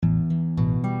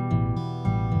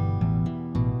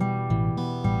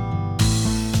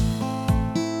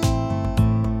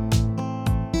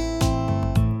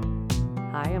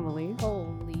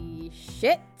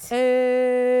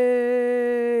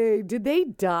Hey, did they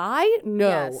die? No.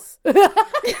 Yes.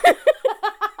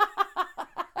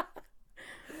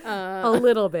 A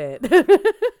little bit.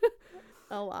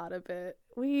 A lot of it.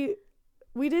 We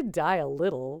did die a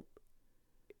little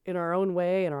in our own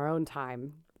way, in our own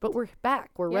time. But we're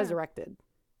back. We're resurrected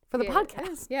for the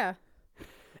podcast. Yeah.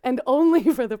 And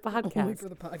only for the podcast. Only for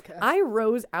the podcast. I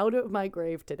rose out of my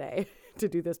grave today to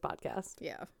do this podcast.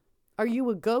 Yeah. Are you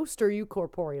a ghost or are you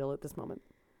corporeal at this moment?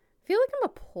 I feel like I'm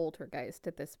a poltergeist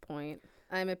at this point.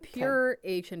 I'm a pure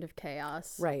agent of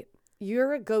chaos. Right.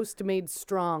 You're a ghost made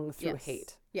strong through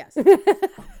hate. Yes.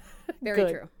 Very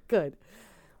Good. true. Good.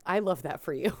 I love that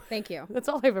for you. Thank you. That's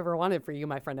all I've ever wanted for you,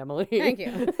 my friend Emily. Thank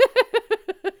you.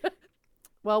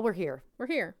 Well, we're here. We're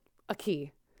here. A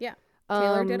key. Yeah.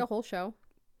 Taylor did a whole show.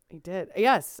 I did.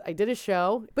 Yes, I did a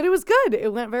show, but it was good.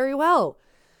 It went very well.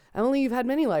 Emily, you've had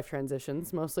many life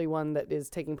transitions, mostly one that is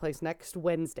taking place next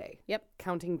Wednesday. Yep.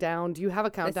 Counting down. Do you have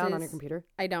a countdown on your computer?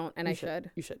 I don't, and I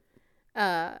should. You should.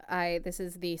 This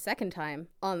is the second time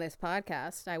on this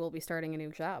podcast I will be starting a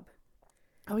new job.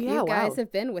 Oh, yeah. You guys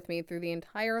have been with me through the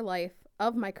entire life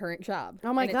of my current job.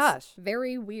 Oh, my gosh. It's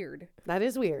very weird. That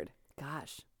is weird.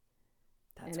 Gosh.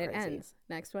 That's and it crazy. Ends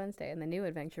next Wednesday, and the new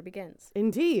adventure begins.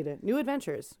 Indeed. New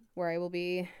adventures. Where I will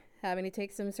be having to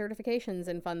take some certifications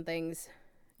and fun things.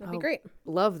 It'll be great.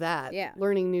 Love that. Yeah.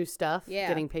 Learning new stuff. Yeah.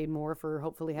 Getting paid more for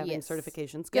hopefully having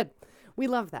certifications. Good. Yep. We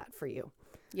love that for you.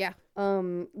 Yeah.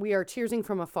 We are cheersing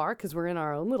from afar because we're in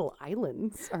our own little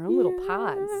islands, our own little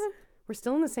pods. We're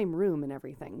still in the same room and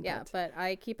everything. Yeah, but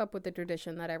I keep up with the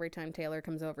tradition that every time Taylor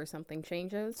comes over, something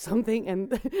changes. Something,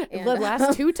 and the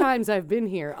last 2 times I've been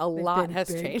here, a lot has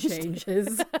changed.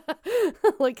 Changes.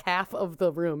 Like half of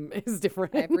the room is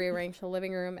different. I've rearranged the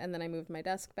living room, and then I moved my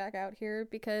desk back out here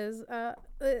because,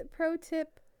 pro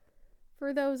tip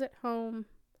for those at home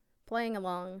playing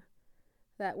along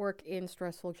that work in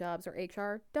stressful jobs or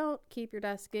HR, don't keep your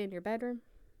desk in your bedroom.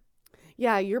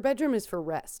 Yeah, your bedroom is for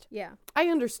rest. Yeah. I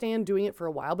understand doing it for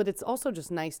a while, but it's also just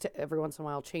nice to every once in a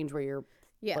while change where your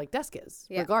desk is,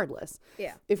 regardless.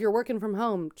 Yeah. If you're working from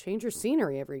home, change your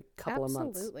scenery every couple of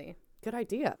months. Absolutely. Good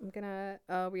idea.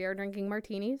 We are drinking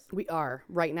martinis. We are.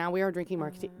 Right now we are drinking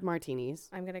martinis.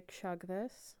 I'm going to chug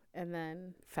this, and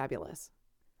then... Fabulous.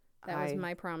 That was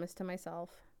my promise to myself.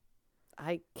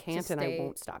 I can't and I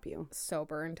won't stop you.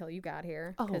 Sober until you got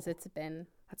here, because it's been...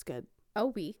 That's good. A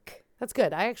week. That's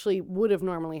good. I actually would have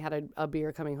normally had a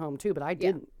beer coming home too, but I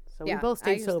didn't. So we both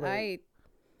stayed sober. I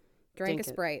drank a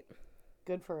Sprite.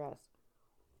 Good for us.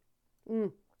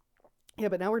 Yeah,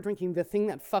 but now we're drinking the thing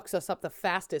that fucks us up the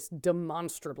fastest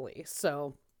demonstrably.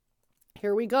 So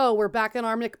here we go. We're back in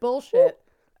our McBullshit.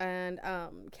 And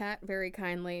Kat very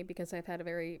kindly, because I've had a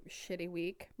very shitty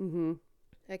week. Mm-hmm.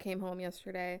 I came home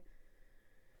yesterday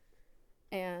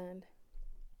and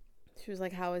she was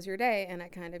like, "How was your day?" And I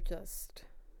kind of just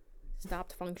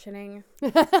stopped functioning.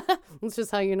 That's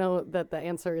just how you know that the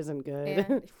answer isn't good.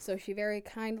 And so she very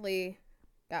kindly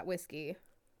got whiskey.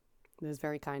 It is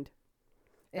very kind.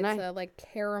 It's like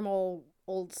caramel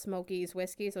Old Smokies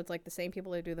whiskey, so it's like the same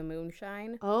people that do the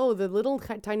moonshine. Oh, the little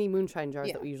tiny moonshine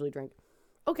jars that we usually drink.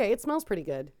 Okay, it smells pretty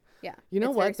good. Yeah. You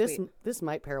know what? This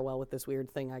might pair well with this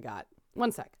weird thing I got.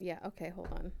 One sec. Yeah, okay, hold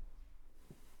on.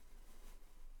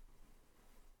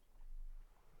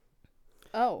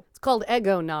 Oh. It's called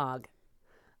Eggnog.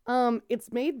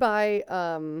 It's made by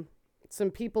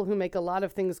some people who make a lot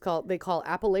of things they call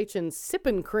Appalachian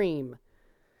Sippin' Cream.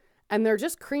 And they're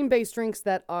just cream-based drinks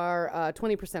that are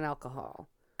 20% alcohol.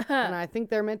 And I think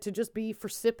they're meant to just be for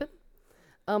sipping.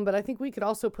 But I think we could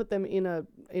also put them in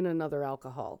another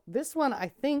alcohol. This one, I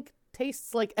think,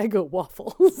 tastes like Eggo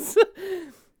waffles.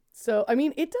 So, I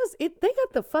mean, they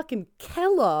got the fucking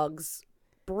Kellogg's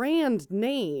brand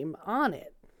name on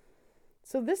it.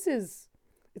 So it's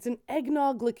an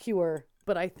eggnog liqueur,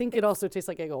 but I think it also tastes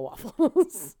like Eggo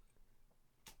waffles.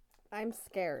 I'm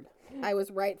scared. I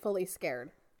was rightfully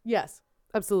scared. Yes,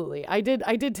 absolutely. I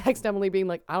did text Emily being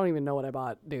like, "I don't even know what I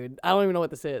bought, dude. I don't even know what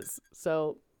this is."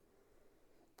 So,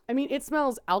 I mean, it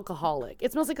smells alcoholic.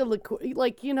 It smells like a liqueur,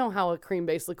 like, you know how a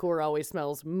cream-based liqueur always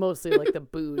smells mostly like the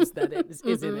booze that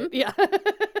is in it. Yeah.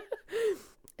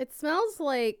 It smells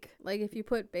like if you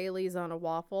put Bailey's on a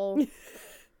waffle.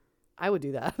 I would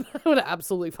do that. I would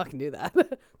absolutely fucking do that.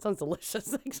 Sounds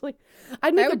delicious, actually.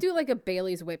 I would do like a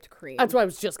Bailey's whipped cream. That's what I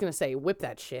was just going to say. Whip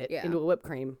that shit into a whipped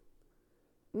cream.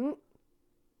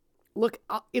 Look,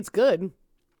 it's good.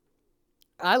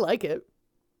 I like it.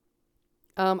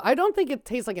 I don't think it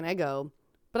tastes like an Eggo,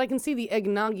 but I can see the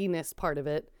eggnogginess part of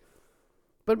it.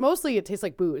 But mostly it tastes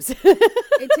like booze.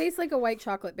 It tastes like a white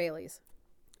chocolate Bailey's.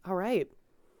 All right.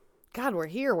 God, we're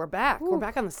here. We're back. Ooh. We're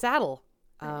back on the saddle.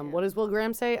 What does Will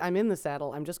Graham say? I'm in the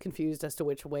saddle. I'm just confused as to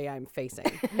which way I'm facing.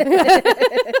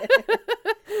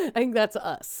 I think that's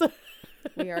us.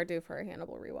 We are due for a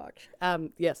Hannibal rewatch.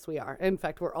 Yes, we are. In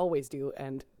fact, we're always due,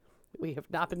 and we have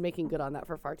not been making good on that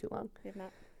for far too long. We have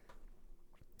not.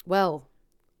 Well,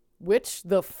 which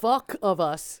the fuck of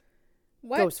us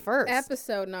goes first? What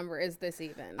episode number is this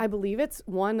even? I believe it's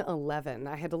 111.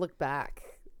 I had to look back.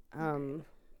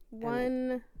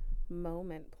 One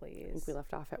moment, please. I think we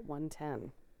left off at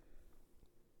 110.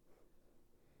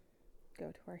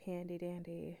 Go to our handy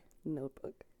dandy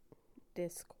Notebook.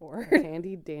 Discord.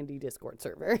 Handy dandy Discord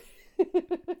server.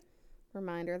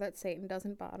 Reminder that Satan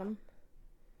doesn't bottom.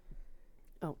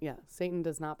 Oh, yeah. Satan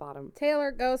does not bottom.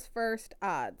 Taylor goes first.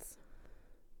 Odds.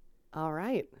 All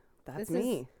right. That's This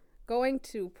me. is going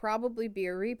to probably be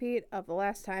a repeat of the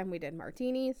last time we did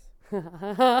martinis.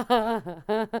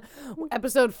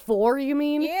 Episode 4, you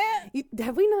mean? Yeah.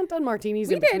 Have we not done martinis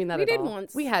We in did. between that We at did all?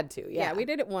 once. We had to, yeah. Yeah, we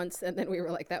did it once, and then we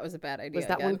were like, that was a bad idea. Was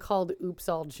that one called Oops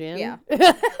All Gin? Yeah.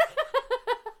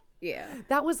 Yeah.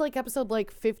 That was like episode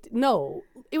like 50. No,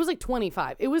 it was like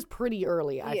 25. It was pretty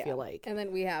early, I feel like. And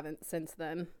then we haven't since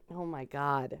then. Oh my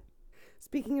God.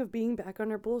 Speaking of being back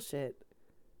on our bullshit.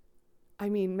 I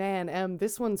mean, man,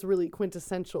 this one's really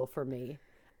quintessential for me.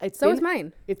 So is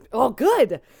mine. Oh,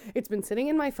 good. It's been sitting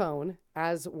in my phone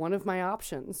as one of my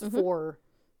options for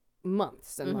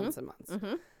months and months and months.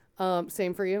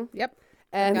 Same for you? Yep.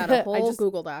 And Got a whole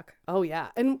Google Doc. Oh, yeah.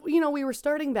 And, you know, we were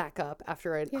starting back up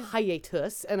after a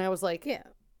hiatus, and I was like, Yeah.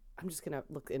 I'm just going to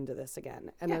look into this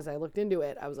again. And as I looked into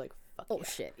it, I was like, fuck Oh, yeah.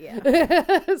 shit,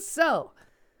 yeah. So,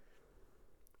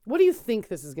 what do you think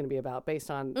this is going to be about based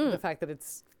on the fact that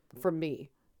it's from me?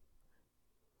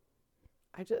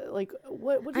 I just, like,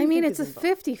 what do you think it's a is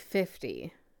involved?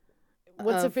 50-50.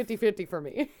 What's a 50-50 for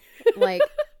me? Like,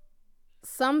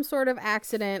 some sort of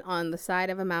accident on the side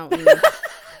of a mountain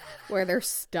where they're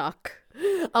stuck.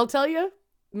 I'll tell you,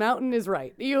 mountain is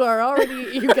right. You got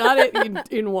it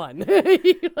in one.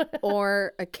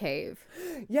 Or a cave.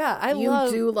 Yeah, You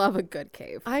do love a good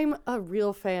cave. I'm a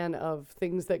real fan of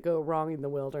things that go wrong in the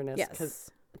wilderness.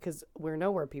 Yes. Because we're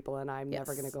nowhere people, and I'm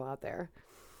never going to go out there.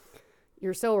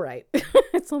 You're so right.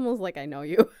 It's almost like I know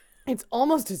you. It's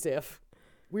almost as if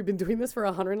we've been doing this for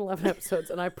 111 episodes,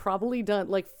 and I've probably done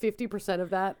like 50% of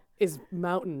that is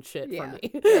mountain shit for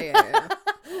me. Yeah.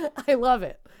 I love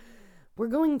it. We're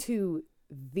going to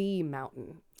the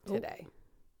mountain today.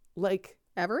 Like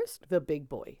Everest? the big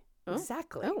boy. Oh.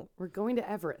 Exactly. Oh. We're going to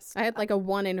Everest. I had like a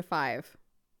 1 in 5.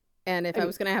 And if I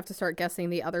was going to have to start guessing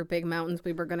the other big mountains,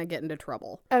 we were going to get into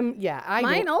trouble. Yeah.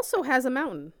 Mine also has a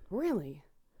mountain. Really?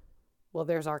 Well,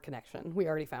 there's our connection. We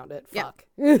already found it. Yeah.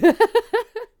 Fuck.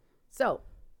 So,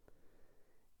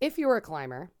 if you're a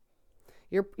climber,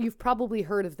 you've probably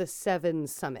heard of the 7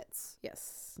 summits.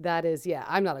 Yes. That is,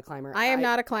 I'm not a climber. I am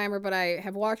not a climber, but I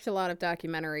have watched a lot of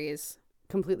documentaries.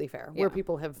 Completely fair. Where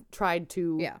people have tried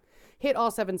to hit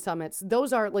all 7 summits.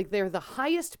 Those are like, they're the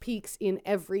highest peaks in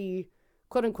every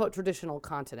quote unquote traditional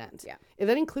continent. Yeah.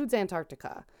 That includes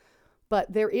Antarctica.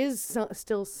 But there is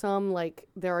still some, like,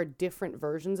 there are different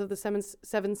versions of the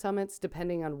 7 summits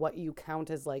depending on what you count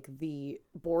as, like, the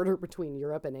border between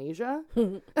Europe and Asia.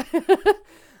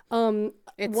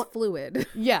 It's fluid.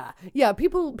 Yeah.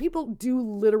 People do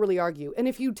literally argue. And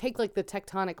if you take, like, the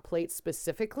tectonic plates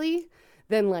specifically,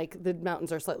 then, like, the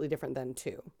mountains are slightly different then,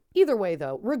 too. Either way,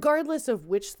 though, regardless of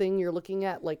which thing you're looking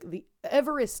at, like, the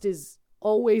Everest is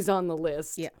always on the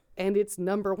list. Yeah. And it's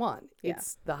number 1. Yeah.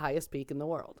 It's the highest peak in the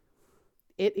world.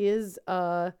 It is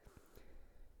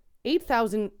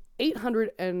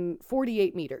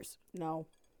 8,848 meters. No.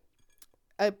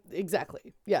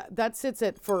 Exactly. Yeah, that sits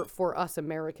at, for us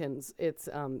Americans, it's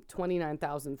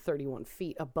 29,031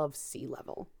 feet above sea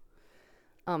level.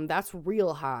 That's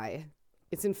real high.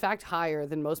 It's in fact higher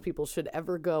than most people should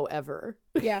ever go ever.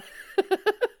 Yeah.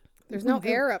 There's no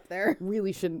air up there.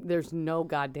 Really shouldn't. There's no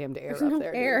goddamn air There's up no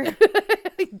there. air.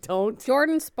 Don't.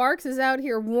 Jordan Sparks is out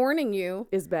here warning you.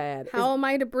 Is bad. How am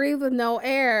I to breathe with no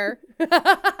air? If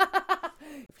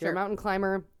you're a mountain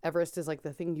climber, Everest is like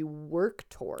the thing you work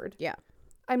toward. Yeah.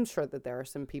 I'm sure that there are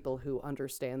some people who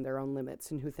understand their own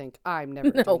limits and who think, I'm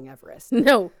never doing Everest.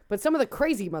 No. But some of the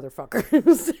crazy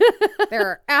motherfuckers. There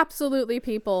are absolutely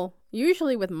people,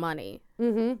 usually with money,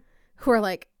 who are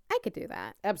like, I could do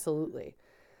that. Absolutely.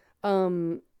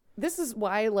 This is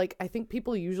why, like, I think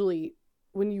people usually,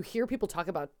 when you hear people talk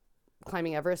about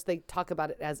climbing Everest, they talk about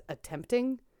it as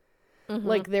attempting.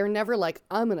 Like, they're never like,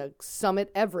 I'm going to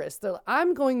summit Everest. They're like,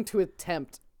 I'm going to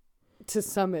attempt to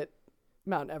summit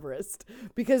Mount Everest,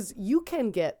 because you can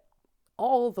get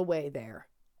all the way there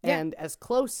and as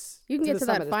close You can to get the to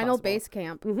summit that as final possible. base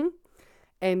camp.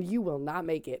 and you will not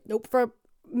make it. Nope. For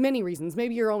many reasons.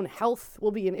 Maybe your own health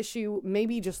will be an issue.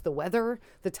 Maybe just the weather,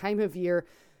 the time of year.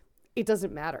 It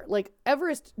doesn't matter. Like,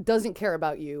 Everest doesn't care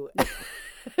about you.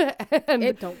 And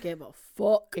it don't give a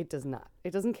fuck. It does not.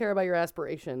 It doesn't care about your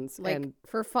aspirations. Like, and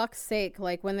for fuck's sake,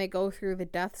 like, when they go through the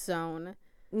death zone,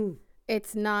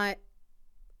 it's not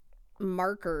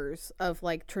markers of,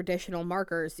 like, traditional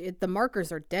markers. The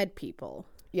markers are dead people.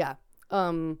 Yeah.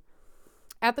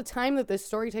 At the time that this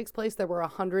story takes place, there were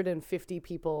 150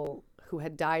 people who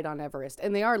had died on Everest,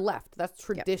 and they are left. That's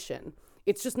tradition. Yep.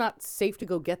 It's just not safe to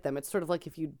go get them. It's sort of like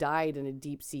if you died in a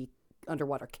deep sea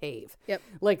underwater cave. Yep.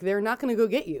 Like, they're not going to go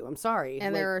get you. I'm sorry.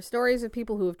 And like, there are stories of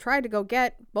people who have tried to go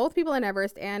get both people in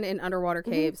Everest and in underwater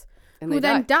caves and who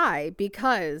then die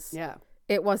because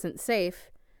it wasn't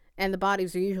safe. And the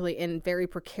bodies are usually in very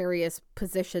precarious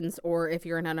positions, or if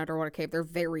you're in an underwater cave, they're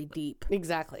very deep.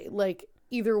 Exactly. Like,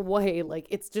 either way, like,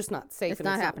 it's just not safe. It's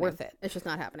not worth it. It's just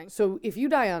not happening. So if you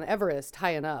die on Everest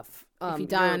high enough, if you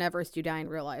die on Everest, you die in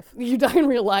real life. You die in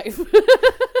real life.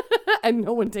 And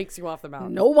no one takes you off the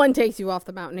mountain. No one takes you off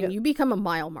the mountain, and you become a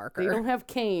mile marker. They don't have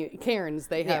cairns.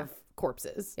 They have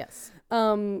corpses. Yes.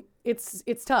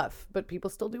 It's tough, but people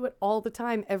still do it all the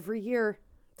time, every year.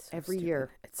 Every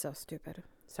year. It's so stupid.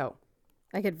 So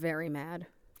I get very mad.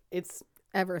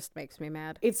 Everest makes me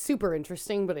mad. It's super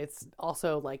interesting, but it's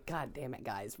also like, God damn it,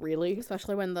 guys, really?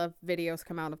 Especially when the videos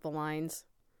come out of the lines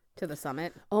to the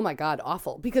summit. Oh my God,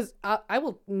 awful. Because I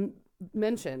will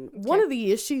mention one of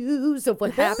the issues of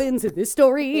what happens in this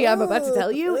story I'm about to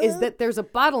tell you is that there's a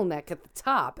bottleneck at the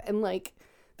top, and like,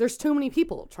 there's too many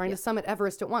people trying to summit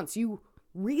Everest at once. You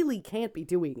really can't be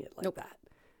doing it like that.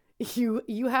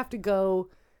 You have to go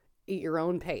at your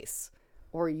own pace,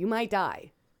 or you might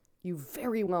die. You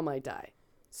very well might die.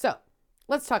 So,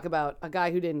 let's talk about a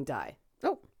guy who didn't die.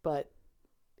 Oh. But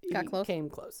got close. Came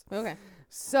close. Okay.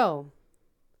 So,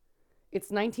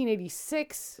 it's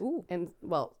 1986. Ooh. And,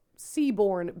 well,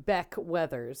 Seaborn Beck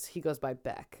Weathers. He goes by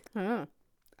Beck.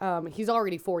 He's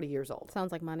already 40 years old.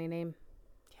 Sounds like money name.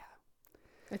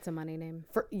 It's a money name.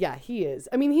 He is.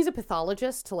 I mean, he's a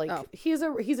pathologist. He's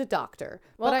a doctor.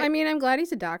 Well, I mean, I'm glad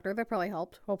he's a doctor. That probably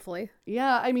helped, hopefully.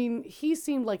 Yeah, I mean, he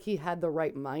seemed like he had the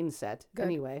right mindset. Good.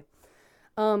 Anyway.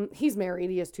 He's married.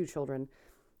 He has 2 children.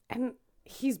 And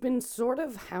he's been sort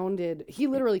of hounded. He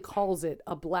literally calls it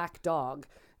a black dog.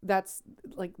 That's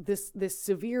like this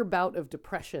severe bout of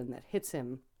depression that hits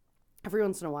him every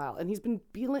once in a while. And he's been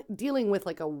dealing with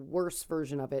like a worse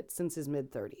version of it since his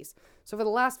mid-30s. So for the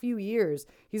last few years,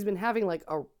 he's been having like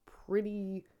a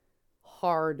pretty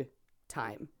hard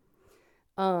time.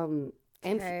 And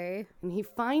he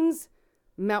finds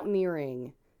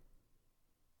mountaineering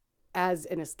as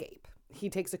an escape. He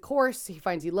takes a course. He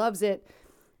finds he loves it.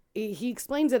 He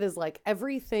explains it as like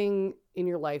everything in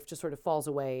your life just sort of falls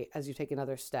away as you take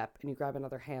another step and you grab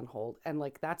another handhold. And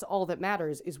like, that's all that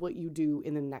matters is what you do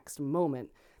in the next moment.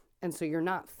 And so you're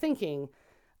not thinking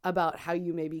about how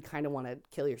you maybe kind of want to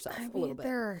kill yourself a little bit.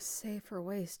 There are safer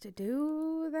ways to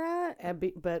do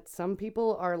that. But some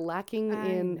people are lacking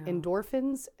in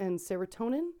endorphins and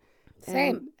serotonin.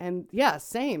 Same. And yeah,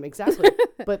 same, exactly.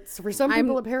 But for some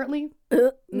people, apparently,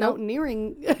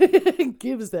 mountaineering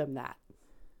gives them that.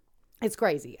 It's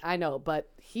crazy, I know, but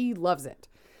he loves it.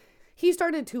 He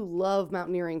started to love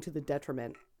mountaineering to the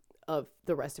detriment of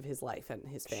the rest of his life and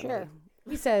his family. Sure.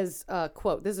 He says,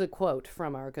 quote, this is a quote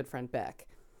from our good friend Beck.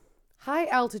 "High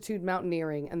altitude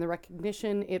mountaineering and the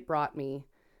recognition it brought me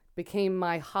became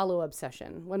my hollow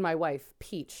obsession when my wife,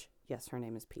 Peach," yes, her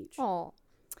name is Peach,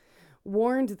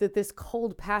 "warned that this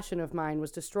cold passion of mine was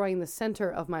destroying the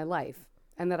center of my life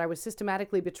and that I was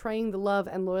systematically betraying the love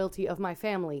and loyalty of my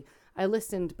family. I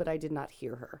listened, but I did not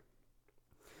hear her."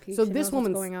 Peach so this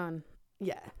woman's going on.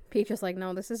 Yeah. Peach is like,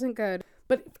 no, this isn't good.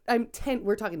 But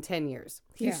we're talking 10 years.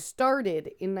 He started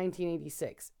in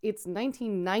 1986. It's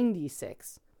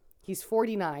 1996. He's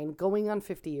 49, going on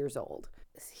 50 years old.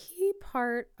 Is he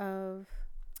part of...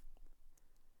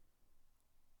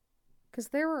 Because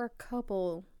there were a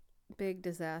couple big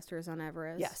disasters on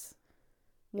Everest. Yes.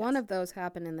 One of those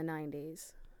happened in the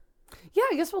 90s. Yeah,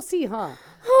 I guess we'll see, huh?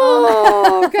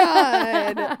 Oh,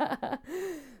 God.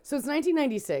 So it's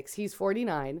 1996. He's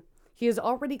 49. He has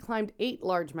already climbed 8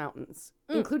 large mountains,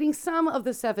 including some of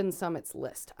the 7 summits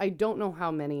list. I don't know how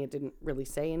many. It didn't really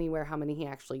say anywhere how many he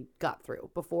actually got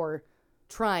through before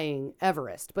trying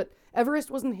Everest. But Everest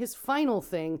wasn't his final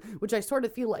thing, which I sort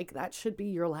of feel like that should be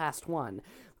your last one.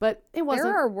 But it wasn't.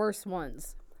 There are worse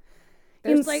ones.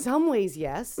 In some ways,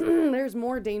 yes. There's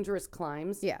more dangerous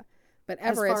climbs. Yeah. But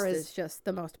Everest is just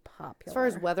the most popular. As far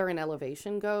as weather and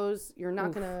elevation goes, you're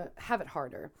not going to have it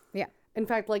harder. Yeah. In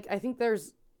fact, like, I think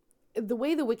there's the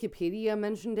way the Wikipedia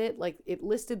mentioned it, like it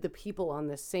listed the people on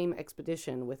this same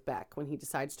expedition with Beck when he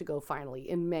decides to go finally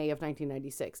in May of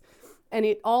 1996. And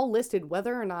it all listed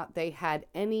whether or not they had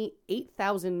any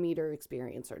 8,000 meter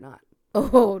experience or not.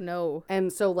 Oh, no.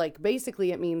 And so like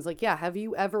basically it means like, yeah, have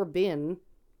you ever been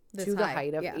to the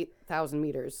height of 8,000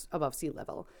 meters above sea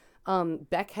level?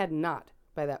 Beck had not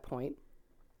by that point.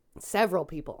 Several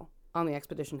people on the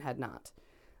expedition had not.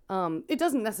 It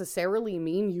doesn't necessarily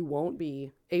mean you won't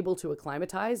be able to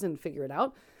acclimatize and figure it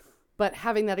out, but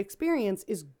having that experience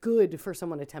is good for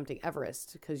someone attempting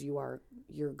Everest because you're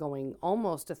going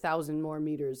almost 1,000 more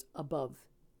meters above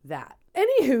that.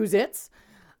 Anywho's it's,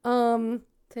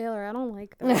 Taylor, I don't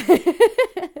like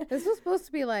that. This was supposed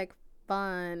to be like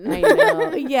fun. I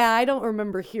know. Yeah, I don't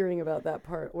remember hearing about that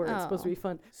part where it's supposed to be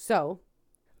fun. So,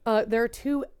 there are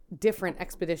two different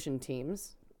expedition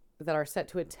teams that are set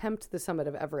to attempt the summit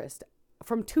of Everest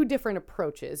from two different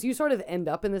approaches. You sort of end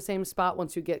up in the same spot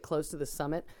once you get close to the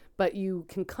summit, but you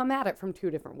can come at it from two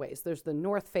different ways. There's the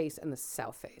north face and the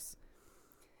south face.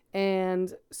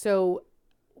 And so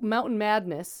Mountain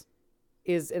Madness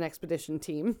is an expedition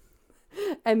team,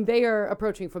 and they are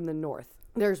approaching from the north.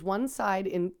 There's one side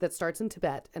that starts in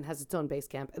Tibet and has its own base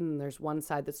camp, and then there's one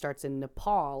side that starts in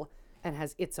Nepal and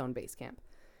has its own base camp.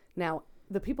 Now,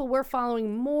 the people we're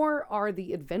following more are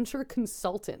the adventure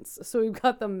consultants. So we've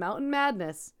got the Mountain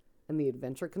Madness and the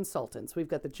adventure consultants. We've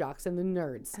got the jocks and the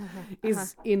nerds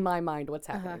is in my mind what's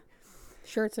happening.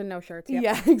 Shirts and no shirts. Yep.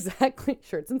 Yeah, exactly.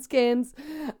 Shirts and skins.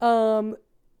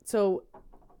 So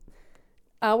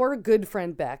our good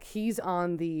friend Beck, he's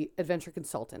on the adventure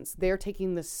consultants. They're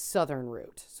taking the southern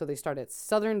route. So they start at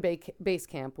Southern Base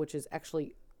Camp, which is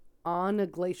actually on a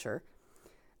glacier.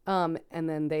 And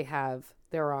then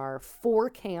there are 4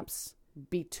 camps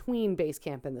between base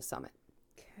camp and the summit.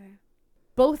 Okay.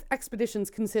 Both expeditions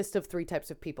consist of 3 types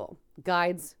of people: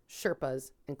 guides,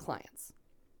 Sherpas, and clients.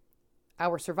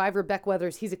 Our survivor, Beck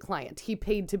Weathers, he's a client. He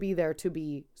paid to be there to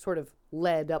be sort of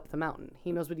led up the mountain.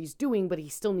 He knows what he's doing, but he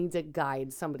still needs a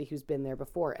guide, somebody who's been there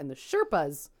before. And the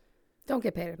Sherpas don't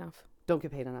get paid enough. Don't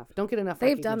get paid enough. Don't get enough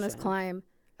They've recognition. done this climb.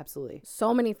 Absolutely.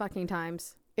 So many fucking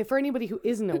times. If for anybody who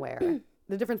isn't aware,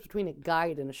 the difference between a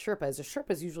guide and a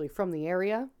Sherpa is usually from the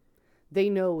area. They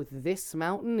know this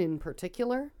mountain in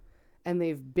particular, and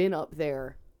they've been up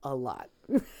there a lot.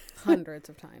 Hundreds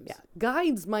of times. Yeah.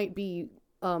 Guides might be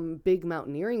big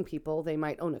mountaineering people. They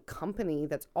might own a company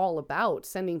that's all about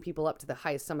sending people up to the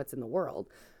highest summits in the world.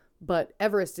 But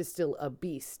Everest is still a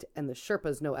beast, and the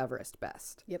Sherpas know Everest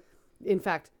best. Yep. In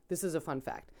fact, this is a fun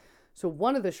fact. So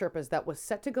one of the Sherpas that was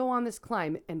set to go on this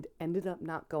climb and ended up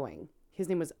not going, his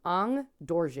name was Ang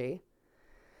Dorje,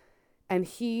 and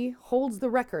he holds the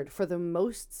record for the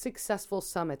most successful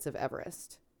summits of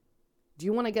Everest. Do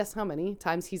you want to guess how many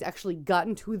times he's actually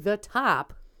gotten to the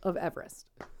top of Everest?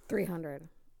 300.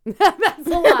 That's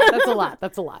a lot.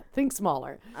 That's a lot. Think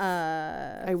smaller.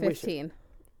 15.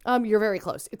 You're very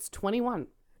close. It's 21.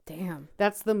 Damn.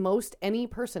 That's the most any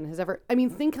person has ever. I mean,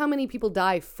 think how many people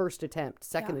die first attempt,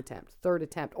 second attempt, third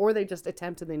attempt, or they just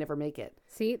attempt and they never make it.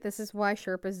 See, this is why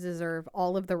Sherpas deserve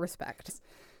all of the respect.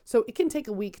 So it can take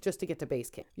a week just to get to base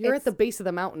camp. You're at the base of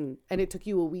the mountain, and it took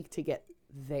you a week to get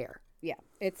there. Yeah,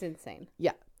 it's insane.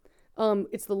 Yeah.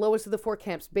 It's the lowest of the 4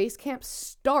 camps. Base camp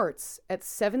starts at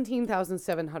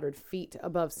 17,700 feet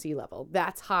above sea level.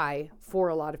 That's high for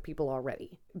a lot of people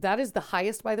already. That is the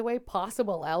highest, by the way,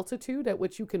 possible altitude at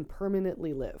which you can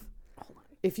permanently live.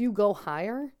 If you go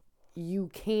higher, you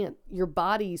can't. Your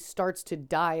body starts to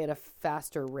die at a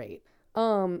faster rate.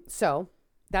 So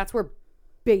that's where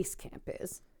base camp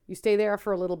is. You stay there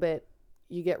for a little bit.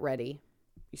 You get ready.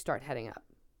 You start heading up.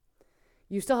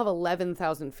 You still have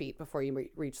 11,000 feet before you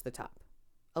reach the top.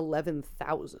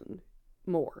 11,000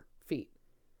 more feet.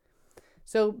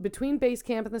 So between base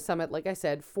camp and the summit, like I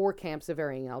said, 4 camps of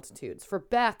varying altitudes. For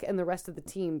Beck and the rest of the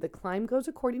team, the climb goes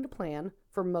according to plan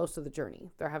for most of the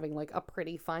journey. They're having like a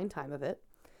pretty fine time of it.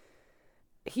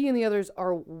 He and the others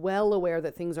are well aware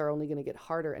that things are only going to get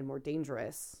harder and more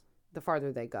dangerous the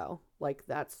farther they go. Like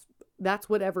that's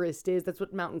what Everest is. That's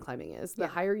what mountain climbing is. The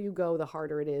higher you go, the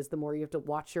harder it is. The more you have to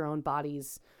watch your own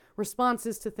body's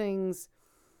responses to things.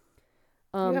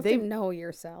 You have to know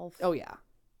yourself. Oh, yeah.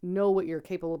 Know what you're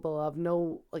capable of.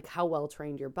 Know, like, how well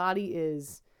trained your body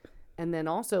is. And then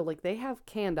also, like, they have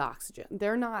canned oxygen.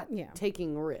 They're not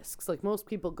taking risks. Like, most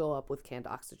people go up with canned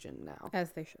oxygen now.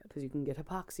 As they should. Because you can get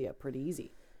hypoxia pretty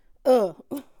easy. Ugh.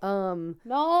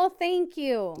 No, thank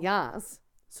you. Yes.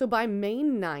 So by May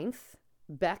 9th,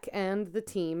 Beck and the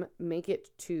team make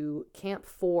it to Camp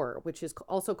 4, which is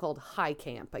also called High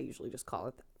Camp. I usually just call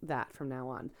it that from now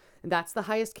on. And that's the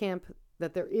highest camp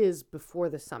that there is before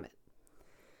the summit.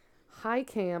 High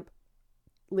camp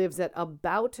lives at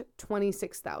about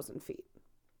 26,000 feet.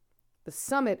 The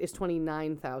summit is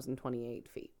 29,028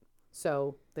 feet.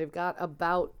 So they've got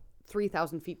about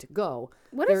 3,000 feet to go.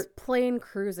 What is plane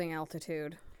cruising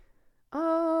altitude?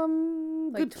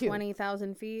 Like Good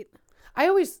 20,000 feet? I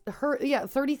always heard,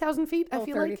 30,000 feet, I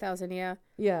feel 30,000, yeah.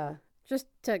 Yeah. Just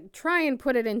to try and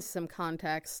put it into some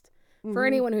context. For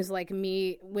anyone who's like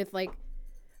me with like,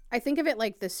 I think of it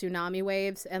like the tsunami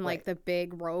waves and like the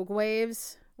big rogue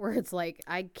waves where it's like,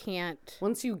 I can't.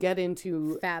 Once you get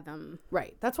into. Fathom.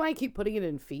 Right. That's why I keep putting it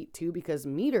in feet too, because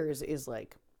meters is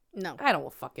like. No. I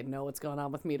don't fucking know what's going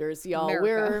on with meters, y'all.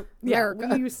 America.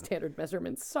 We use standard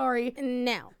measurements. Sorry.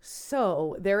 Now.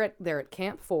 So they're at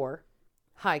Camp 4,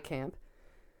 High Camp.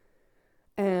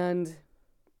 And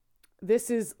this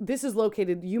is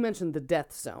located, you mentioned the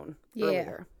death zone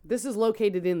earlier. This is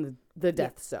located in the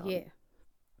death zone.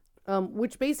 Yeah.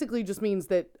 Which basically just means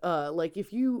that like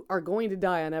if you are going to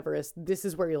die on Everest, this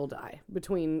is where you'll die,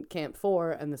 between Camp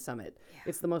 4 and the summit. Yeah.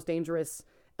 It's the most dangerous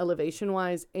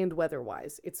elevation-wise and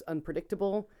weather-wise. It's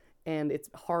unpredictable and it's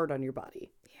hard on your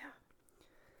body.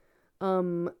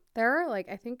 Yeah. There are like,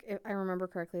 I think if I remember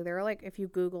correctly, there are like, if you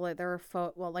Google it, there are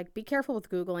well, like be careful with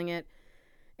Googling it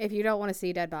if you don't want to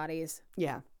see dead bodies.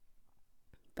 Yeah.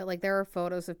 But like there are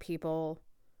photos of people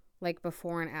like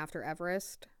before and after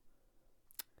Everest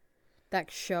that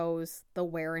shows the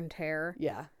wear and tear.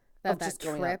 Yeah. That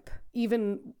trip.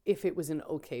 Even if it was an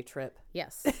okay trip.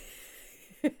 Yes.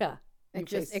 Yeah.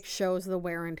 It shows the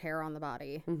wear and tear on the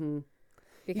body. Mm-hmm.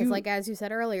 Because like, as you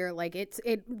said earlier, like it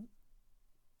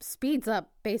speeds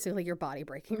up basically your body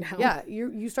breaking down. Yeah.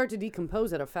 You start to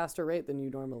decompose at a faster rate than you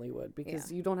normally would because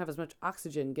you don't have as much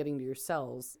oxygen getting to your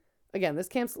cells. Again, this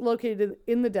camp's located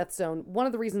in the death zone. One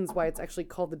of the reasons why it's actually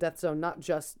called the death zone, not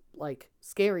just like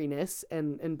scariness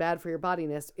and bad for your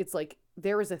bodiness, it's like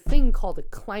there is a thing called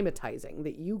acclimatizing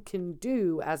that you can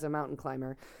do as a mountain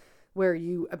climber where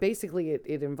you basically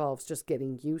it involves just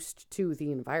getting used to the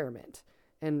environment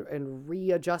and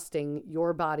readjusting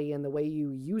your body and the way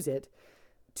you use it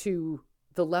to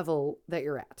the level that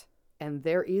you're at. And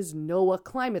there is no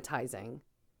acclimatizing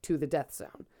to the death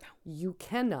zone. You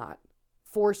cannot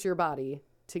force your body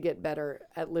to get better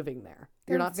at living there.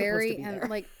 You're not supposed to be there.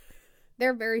 Like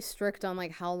they're very strict on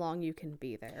like how long you can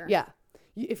be there. Yeah.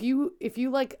 If you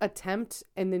like attempt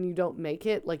and then you don't make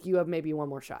it, like you have maybe one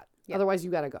more shot. Yep. Otherwise you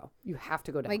got to go. You have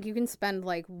to go down. Like you can spend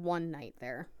like one night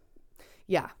there.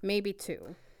 Yeah. Maybe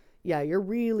two. Yeah,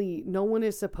 no one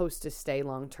is supposed to stay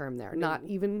long term there. No. Not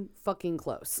even fucking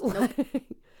close. Nope.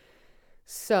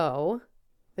 So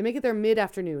they make it there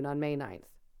mid-afternoon on May 9th.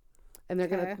 And they're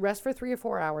going to rest for 3 or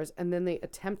 4 hours, and then they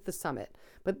attempt the summit.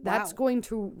 But that's going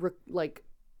to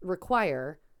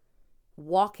require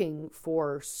walking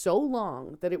for so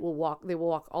long that they will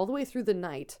walk all the way through the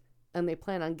night, and they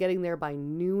plan on getting there by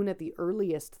noon at the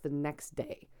earliest the next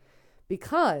day.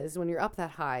 Because when you're up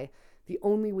that high, the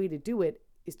only way to do it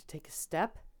is to take a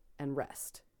step and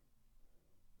rest.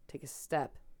 Take a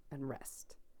step and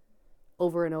rest.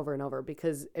 Over and over and over,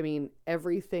 because I mean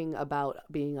everything about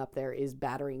being up there is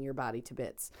battering your body to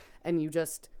bits, and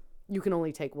you can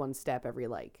only take one step every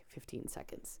like 15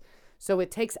 seconds, so it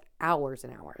takes hours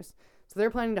and hours. So they're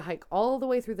planning to hike all the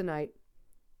way through the night.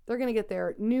 They're going to get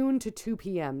there noon to 2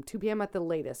 p.m. at the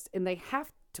latest, and they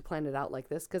have to plan it out like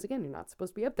this because again, you're not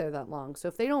supposed to be up there that long. So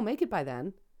if they don't make it by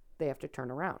then, they have to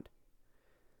turn around.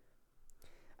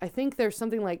 I think there's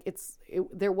something like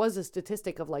there was a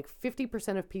statistic of like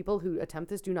 50% of people who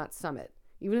attempt this do not summit.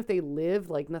 Even if they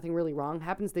live, like nothing really wrong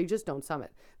happens, they just don't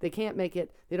summit. They can't make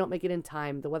it. They don't make it in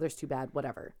time. The weather's too bad,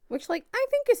 whatever. Which like I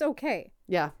think is okay.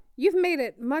 Yeah. You've made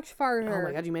it much farther. Oh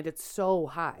my God, you made it so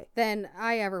high. Than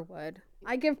I ever would.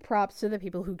 I give props to the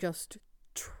people who just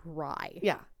try.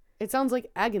 Yeah. It sounds like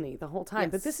agony the whole time,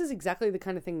 yes. But this is exactly the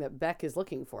kind of thing that Beck is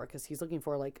looking for, because he's looking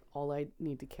for like, all I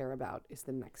need to care about is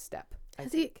the next step.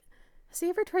 Has he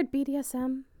ever tried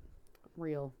BDSM?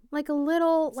 Real. Like a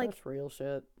little, Such real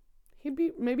shit. He'd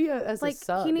be maybe as like, a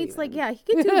sub. He needs even.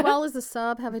 He could do well as a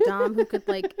sub, have a dom who could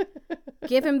like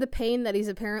give him the pain that he's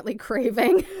apparently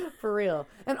craving. For real.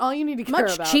 And all you need to care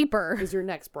about much cheaper is your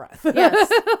next breath.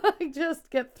 Yes. Like,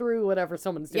 just get through whatever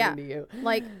someone's doing to you.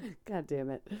 Like, God damn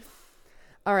it.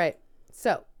 All right.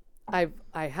 So I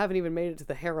haven't even made it to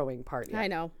the harrowing part yet. I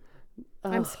know.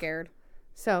 I'm scared.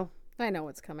 So I know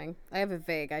what's coming. I have a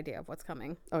vague idea of what's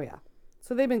coming. Oh yeah.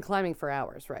 So they've been climbing for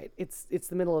hours, right? It's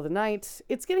the middle of the night.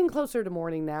 It's getting closer to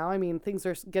morning now. I mean, things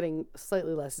are getting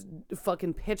slightly less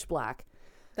fucking pitch black.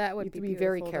 That would be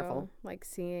very careful. Though, like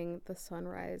seeing the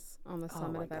sunrise on the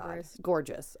summit of Everest.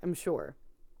 Gorgeous, I'm sure.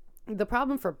 The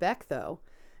problem for Beck, though,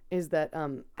 is that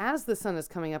as the sun is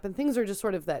coming up and things are just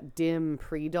sort of that dim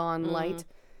pre-dawn light,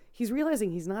 he's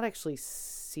realizing he's not actually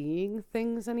seeing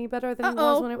things any better than he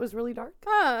was when it was really dark.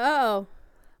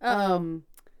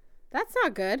 That's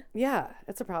not good. Yeah,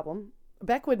 it's a problem.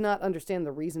 Beck would not understand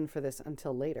the reason for this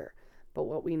until later. But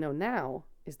what we know now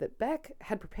is that Beck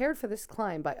had prepared for this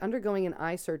climb by undergoing an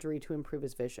eye surgery to improve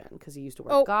his vision, because he used to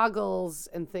wear goggles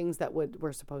and things that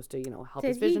were supposed to, help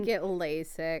his vision. Did he get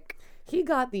LASIK? He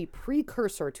got the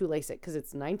precursor to LASIK, because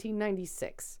it's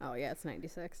 1996. Oh, yeah, it's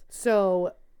 96.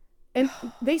 So, and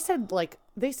they said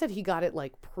he got it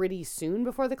pretty soon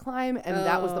before the climb, and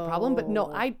that was the problem. But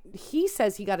no, he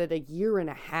says he got it a year and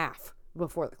a half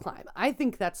before the climb. I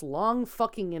think that's long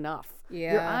fucking enough.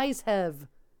 Yeah. Your eyes have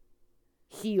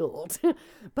healed.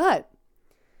 But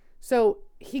so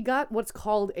he got what's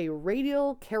called a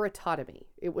radial keratotomy.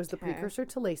 It was the precursor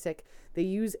to LASIK. They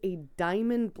use a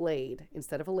diamond blade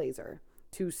instead of a laser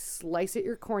to slice at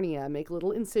your cornea, make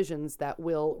little incisions that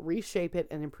will reshape it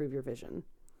and improve your vision.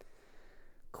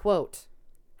 Quote,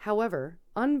 however,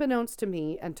 unbeknownst to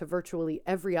me and to virtually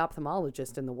every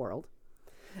ophthalmologist in the world,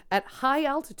 at high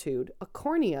altitude, a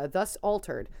cornea thus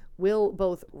altered will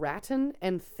both ratten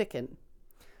and thicken,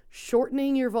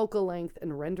 shortening your vocal length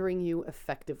and rendering you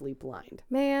effectively blind.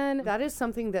 Man. That is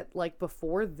something that,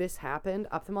 before this happened,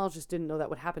 ophthalmologists didn't know that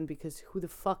would happen, because who the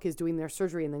fuck is doing their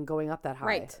surgery and then going up that high?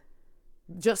 Right.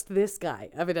 Just this guy,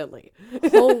 evidently.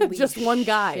 Holy just one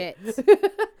guy. Shit.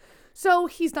 So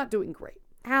he's not doing great.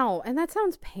 Ow, and that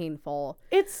sounds painful.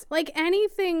 It's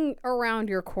anything around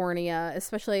your cornea,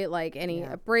 especially any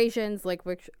abrasions,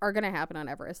 which are going to happen on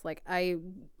Everest. I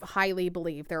highly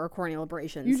believe there are corneal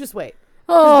abrasions. You just wait.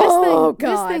 Oh, this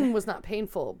God. thing was not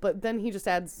painful, but then he just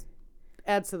adds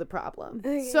to the problem.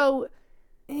 So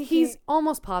he's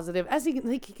almost positive, as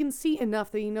he can see enough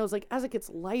that he knows, as it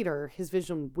gets lighter, his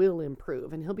vision will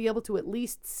improve, and he'll be able to at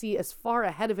least see as far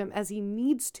ahead of him as he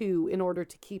needs to in order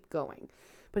to keep going.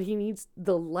 But he needs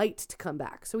the light to come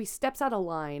back. So he steps out of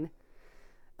line,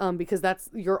 because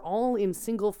you're all in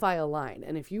single file line.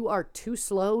 And if you are too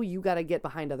slow, you got to get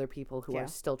behind other people who are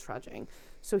still trudging.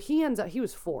 So he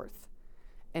was fourth,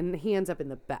 and he ends up in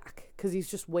the back because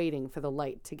he's just waiting for the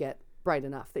light to get bright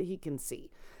enough that he can see.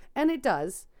 And it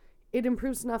does. It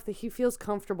improves enough that he feels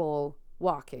comfortable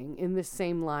walking in this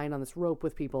same line on this rope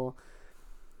with people.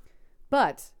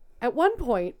 But at one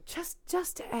point, just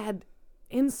to add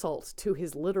insult to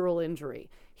his literal injury,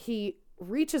 he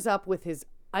reaches up with his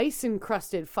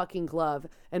ice-encrusted fucking glove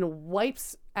and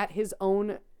wipes at his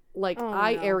own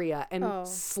eye area and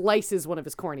slices one of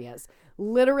his corneas.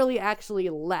 Literally actually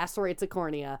lacerates a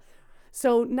cornea.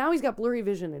 So now he's got blurry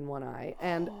vision in one eye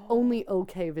and only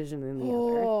okay vision in the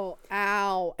other. Oh,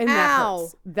 ow. And that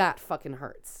hurts. That fucking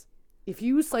hurts. If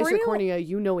you slice your cornea,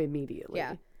 you know immediately.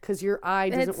 Yeah. Because your eye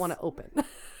doesn't want to open.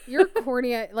 Your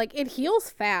cornea, it heals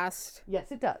fast.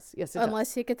 Yes, it does.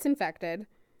 Unless it gets infected.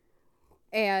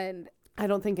 And I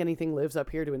don't think anything lives up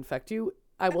here to infect you.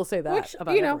 I will say that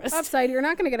about Everest. Upside, you're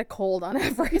not going to get a cold on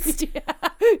Everest.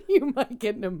 You might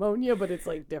get pneumonia, but it's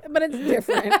different. But it's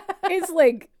different.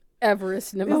 It's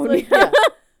Everest pneumonia.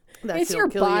 It's your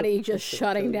body just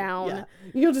shutting down. Yeah.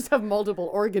 You'll just have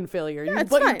multiple organ failure. Yeah,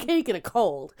 but your cake and a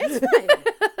cold. It's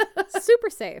fine.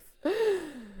 Super safe.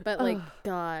 But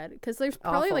God, because there's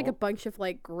probably awful. A bunch of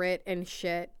grit and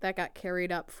shit that got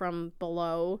carried up from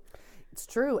below. It's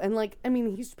true. And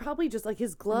he's probably just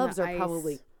his gloves are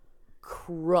probably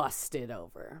crusted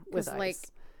over with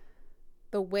ice.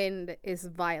 The wind is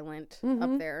violent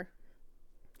up there.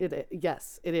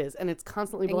 Yes, it is. And it's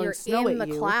constantly blowing you're snow in at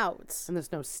the you. clouds. And the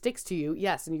snow sticks to you.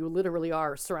 Yes, and you literally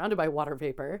are surrounded by water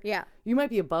vapor. Yeah. You might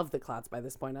be above the clouds by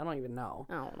this point. I don't even know.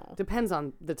 I don't know. Depends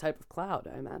on the type of cloud,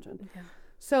 I imagine. Yeah.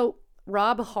 So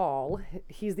Rob Hall,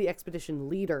 he's the expedition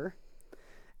leader,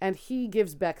 and he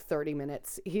gives Beck 30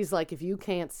 minutes. He's like, if you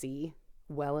can't see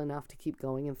well enough to keep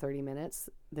going in 30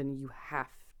 minutes, then you have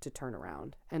to turn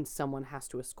around, and someone has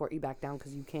to escort you back down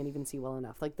because you can't even see well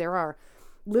enough. There are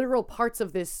literal parts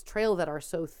of this trail that are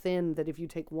so thin that if you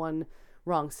take one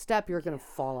wrong step, you're going to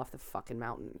fall off the fucking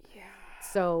mountain. Yeah.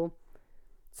 So,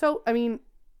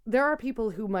 there are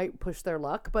people who might push their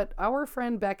luck, but our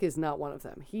friend Beck is not one of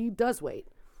them. He does wait.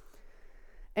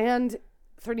 And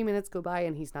 30 minutes go by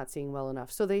and he's not seeing well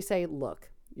enough. So they say, look,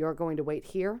 you're going to wait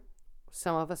here.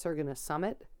 Some of us are going to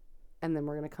summit, and then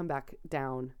we're going to come back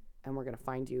down and we're going to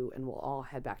find you, and we'll all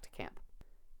head back to camp.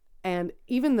 And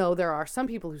even though there are some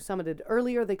people who summited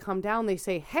earlier, they come down, they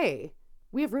say, hey,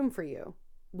 we have room for you.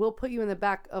 We'll put you in the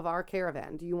back of our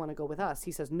caravan. Do you want to go with us?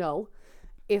 He says, no.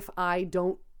 If I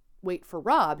don't wait for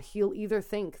Rob, he'll either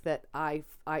think that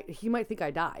he might think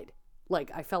I died. Like,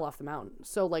 I fell off the mountain.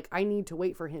 So, like, I need to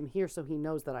wait for him here so he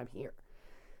knows that I'm here.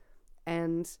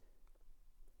 And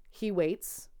he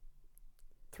waits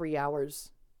 3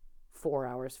 hours, 4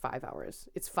 hours, 5 hours.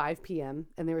 It's 5 p.m.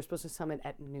 and they were supposed to summit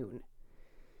at noon.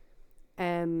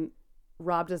 And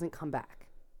Rob doesn't come back.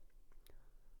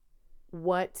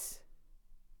 What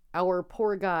our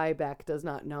poor guy Beck does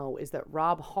not know is that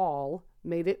Rob Hall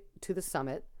made it to the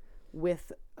summit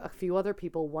with a few other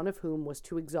people, one of whom was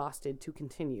too exhausted to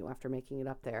continue after making it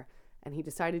up there, and he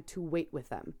decided to wait with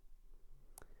them.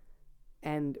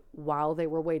 And while they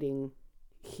were waiting,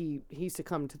 he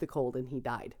succumbed to the cold and he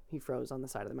died. He froze on the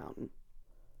side of the mountain.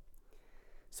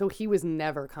 So he was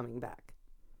never coming back.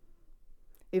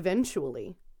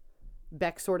 Eventually,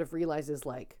 Beck sort of realizes,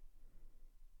 like,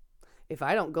 if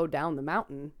I don't go down the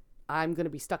mountain, I'm going to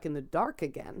be stuck in the dark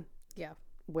again. Yeah.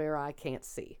 Where I can't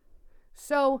see.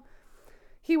 So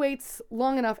he waits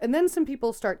long enough, and then some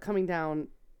people start coming down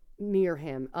near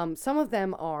him. Some of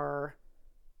them are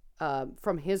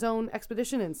from his own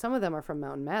expedition, and some of them are from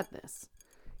Mountain Madness.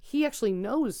 He actually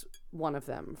knows one of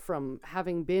them from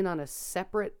having been on a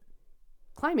separate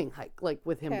climbing hike, like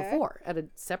with him before, at a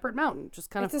separate mountain. Just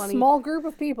kind of funny. It's a small group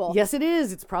of people. Yes, it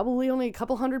is. It's probably only a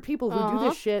couple hundred people who do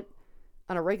this shit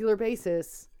on a regular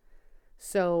basis.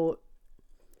 So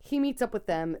he meets up with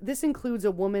them. This includes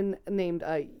a woman named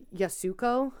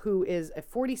Yasuko, who is a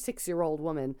 46-year-old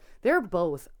woman. They're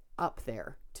both up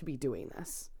there to be doing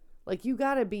this. Like, you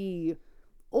gotta be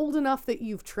old enough that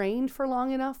you've trained for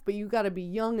long enough, but you gotta be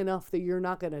young enough that you're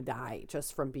not gonna die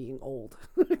just from being old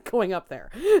going up there.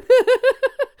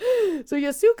 So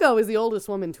Yasuko is the oldest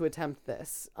woman to attempt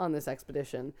this on this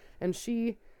expedition. And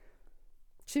she's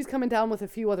coming down with a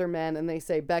few other men, and they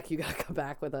say, Beck, you gotta come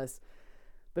back with us.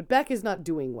 But Beck is not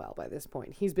doing well by this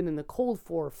point. He's been in the cold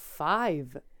for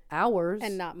 5 hours.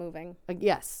 And not moving.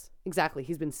 Yes, exactly.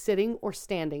 He's been sitting or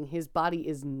standing. His body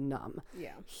is numb.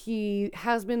 Yeah. He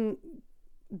has been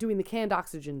doing the canned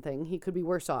oxygen thing. He could be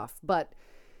worse off. But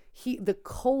the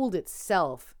cold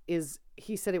itself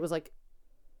he said it was like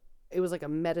a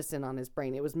medicine on his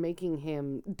brain. It was making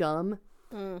him dumb,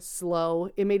 slow.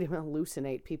 It made him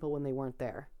hallucinate people when they weren't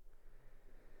there.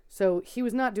 So he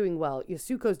was not doing well.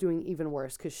 Yasuko's doing even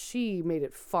worse because she made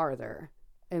it farther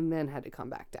and then had to come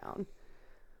back down.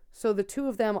 So the two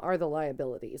of them are the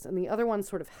liabilities, and the other ones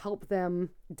sort of help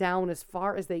them down as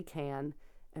far as they can.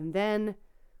 And then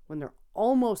when they're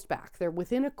almost back, they're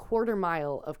within a quarter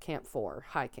mile of Camp 4,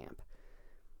 High Camp,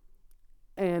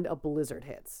 and a blizzard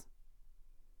hits.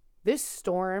 This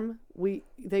storm,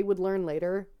 they would learn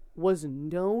later, was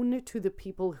known to the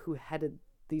people who headed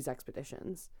these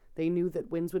expeditions. They knew that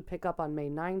winds would pick up on May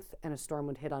 9th and a storm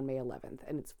would hit on May 11th.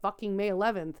 And it's fucking May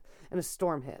 11th and a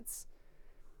storm hits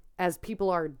as people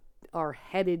are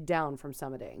headed down from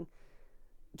summiting.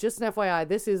 Just an FYI,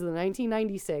 this is the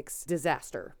 1996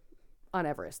 disaster on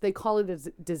Everest. They call it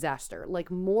a disaster. Like,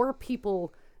 more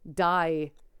people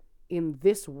die in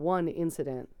this one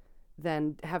incident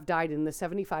than have died in the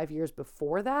 75 years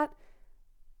before that.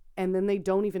 And then they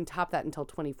don't even top that until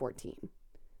 2014.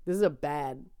 This is a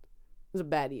bad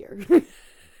year.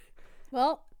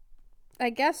 Well,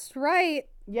 I guessed right.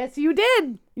 Yes, you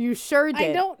did. You sure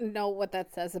did. I don't know what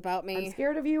that says about me. I'm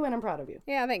scared of you and I'm proud of you.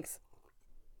 Yeah, thanks.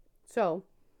 So,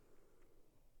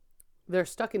 they're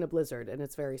stuck in a blizzard and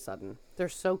it's very sudden. They're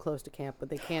so close to camp, but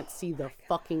they can't see the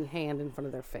fucking hand in front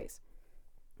of their face.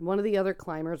 One of the other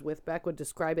climbers with Beck would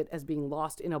describe it as being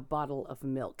lost in a bottle of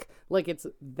milk. Like, it's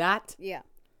that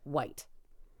white.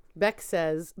 Beck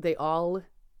says they all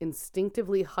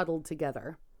instinctively huddled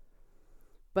together,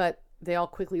 but they all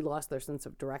quickly lost their sense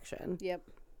of direction. Yep.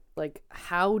 Like,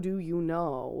 how do you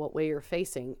know what way you're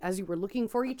facing as you were looking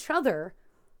for each other,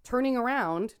 turning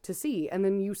around to see, and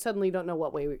then you suddenly don't know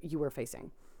what way you were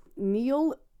facing?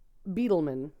 Neil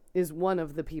Beetleman is one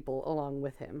of the people along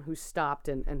with him who stopped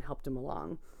and helped him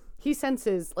along. He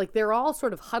senses, like, they're all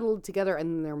sort of huddled together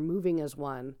and they're moving as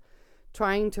one,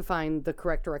 trying to find the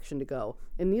correct direction to go.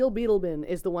 And Neil Beetleman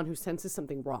is the one who senses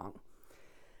something wrong.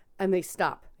 And they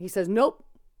stop. He says, nope,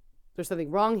 there's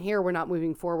something wrong here. We're not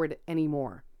moving forward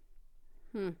anymore.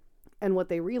 And what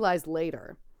they realized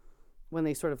later, when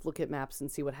they sort of look at maps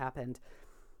and see what happened,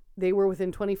 they were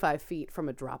within 25 feet from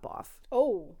a drop-off.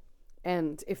 Oh.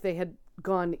 And if they had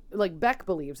gone, like Beck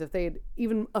believes, if they had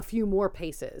even a few more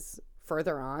paces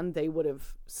further on, they would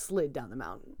have slid down the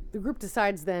mountain. The group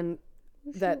decides then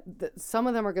that some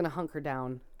of them are going to hunker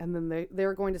down, and then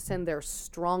they're going to send their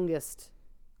strongest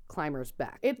climbers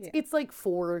back. It's like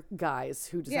 4 guys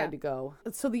who decide to go.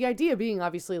 So the idea being,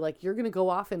 obviously, like, you're going to go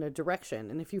off in a direction,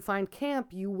 and if you find camp,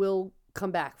 you will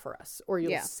come back for us, or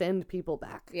you'll send people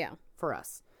back for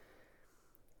us.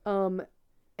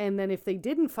 And then if they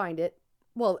didn't find it,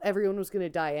 well, everyone was going to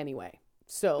die anyway.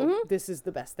 So this is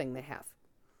the best thing they have.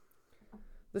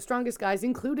 The strongest guys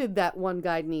included that one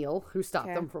guy, Neil, who stopped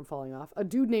them from falling off, a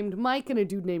dude named Mike, and a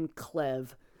dude named Clev.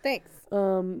 Thanks.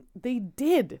 They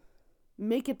did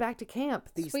make it back to camp,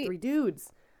 these Sweet. 3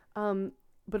 dudes.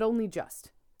 But only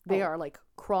just. They are like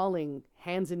crawling,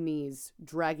 hands and knees,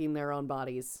 dragging their own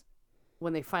bodies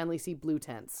when they finally see blue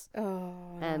tents.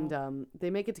 Oh. And they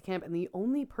make it to camp, and the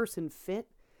only person fit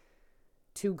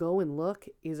to go and look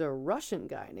is a Russian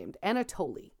guy named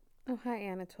Anatoly. Oh, hi,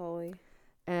 Anatoly.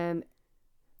 And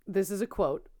this is a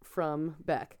quote from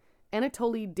Beck.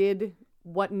 Anatoly did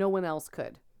what no one else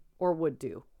could or would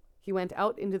do. He went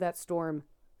out into that storm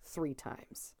 3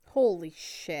 times. Holy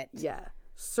shit. Yeah.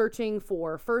 Searching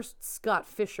for first Scott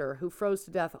Fisher, who froze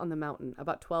to death on the mountain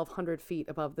about 1,200 feet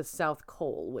above the South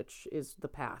Col, which is the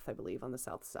path, I believe, on the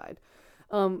south side.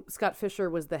 Scott Fisher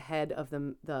was the head of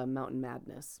the Mountain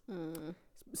Madness.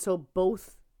 So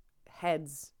both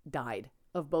heads died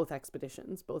of both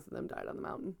expeditions. Both of them died on the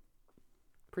mountain.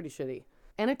 Pretty shitty.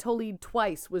 Anatoly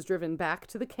twice was driven back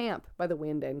to the camp by the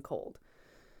wind and cold.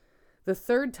 The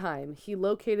 3rd time, he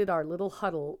located our little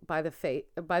huddle by the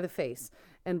face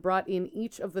and brought in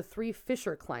each of the 3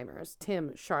 Fisher climbers,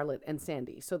 Tim, Charlotte, and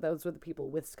Sandy. So those were the people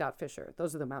with Scott Fisher.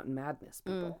 Those are the Mountain Madness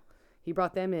people. He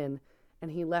brought them in,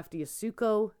 and he left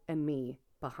Yasuko and me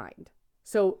behind.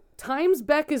 So times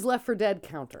Beck is left for dead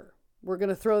counter. We're going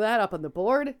to throw that up on the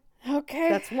board. Okay.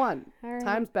 That's 1. All right.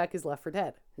 Times Beck is left for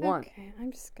dead. 1. Okay,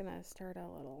 I'm just gonna start a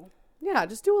little... Yeah,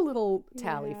 just do a little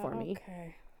tally for me.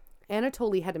 Okay.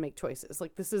 Anatoly had to make choices.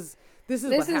 Like, this is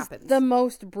what happens. The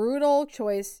most brutal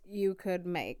choice you could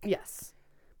make. Yes.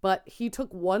 But he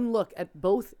took one look at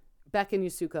both Beck and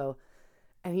Yasuko,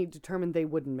 and he determined they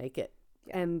wouldn't make it.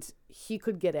 Yeah. And he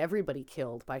could get everybody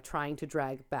killed by trying to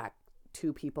drag back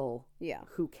 2 people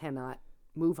who cannot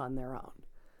move on their own.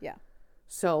 Yeah.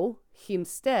 So he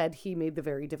made the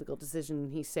very difficult decision.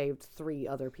 He saved 3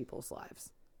 other people's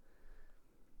lives.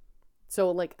 So,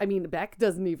 like, I mean, Beck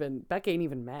ain't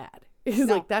even mad.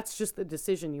 It's like, that's just the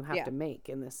decision you have to make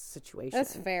in this situation.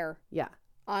 That's fair. Yeah.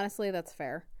 Honestly, that's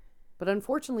fair. But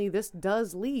unfortunately, this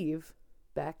does leave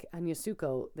Beck and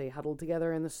Yasuko. They huddled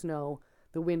together in the snow.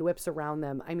 The wind whips around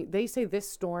them. I mean, they say this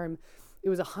storm, it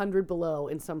was 100 below.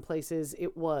 In some places,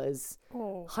 it was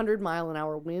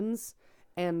 100-mile-an-hour winds.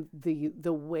 And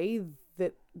the way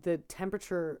that the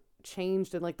temperature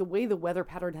changed and like the way the weather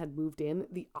pattern had moved in,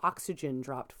 the oxygen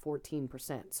dropped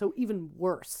 14%. So even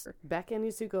worse. Beck and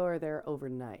Yasuko are there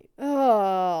overnight.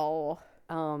 Oh.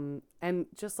 And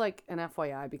just like an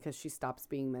FYI, because she stops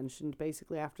being mentioned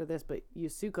basically after this, but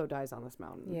Yasuko dies on this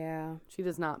mountain. Yeah. She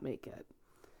does not make it,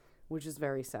 which is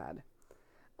very sad.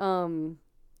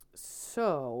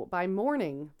 So by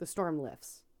morning, the storm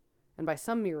lifts. And by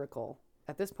some miracle,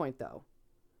 at this point though,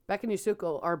 Beck and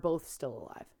Yasuko are both still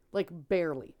alive. Like,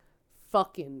 barely.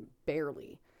 Fucking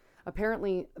barely.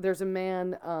 Apparently, there's a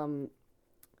man,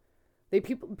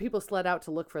 people sled out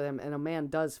to look for them, and a man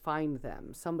does find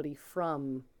them. Somebody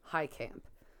from high camp.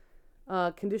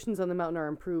 Conditions on the mountain are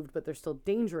improved, but they're still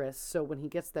dangerous, so when he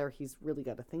gets there, he's really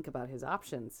got to think about his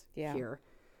options here.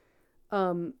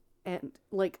 And,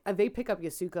 like, they pick up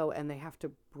Yasuko, and they have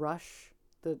to brush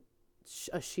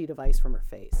a sheet of ice from her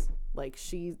face. Like,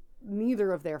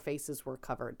 neither of their faces were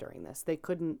covered during this. They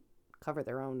couldn't cover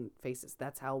their own faces.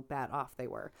 That's how bad off they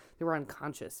were. They were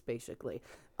unconscious, basically.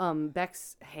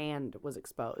 Beck's hand was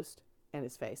exposed and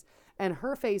his face. And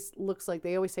her face looks like,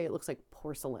 they always say it looks like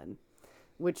porcelain,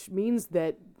 which means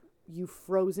that you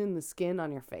froze in the skin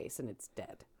on your face and it's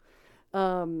dead.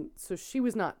 So she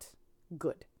was not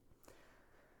good.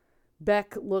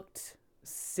 Beck looked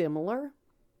similar.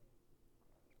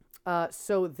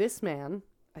 So this man,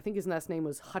 I think his last name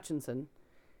was Hutchinson,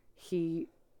 he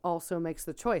also makes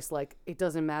the choice, like, it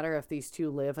doesn't matter if these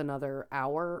 2 live another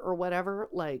hour or whatever,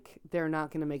 like, they're not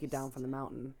going to make it down from the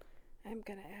mountain. I'm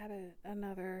going to add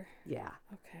another. Yeah.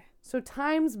 Okay. So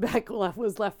times Beck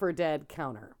was left for dead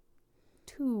counter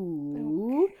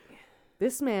 2. Okay.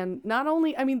 This man, not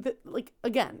only, I mean,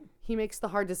 again, he makes the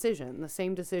hard decision, the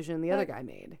same decision the other guy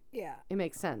made. Yeah. It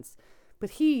makes sense.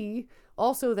 But he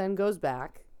also then goes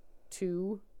back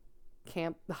to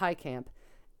the high camp,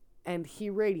 and he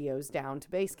radios down to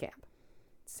base camp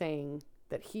saying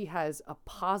that he has a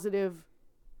positive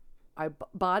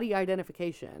body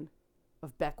identification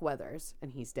of Beck Weathers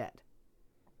and he's dead.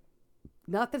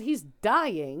 Not that he's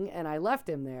dying and I left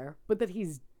him there, but that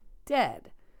he's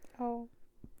dead. Oh.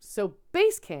 So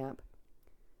base camp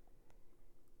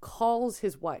calls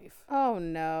his wife. Oh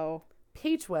no.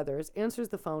 Paige Weathers answers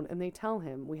the phone and they tell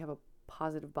him, we have a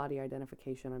positive body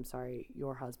identification. I'm sorry,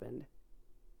 your husband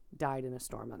died in a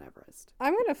storm on Everest.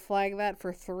 I'm going to flag that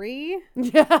for 3.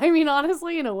 Yeah, I mean,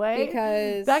 honestly, in a way.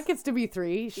 Because... that gets to be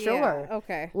 3, sure. Yeah,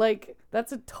 okay. Like,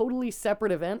 that's a totally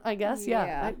separate event, I guess.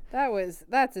 Yeah.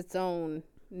 That's its own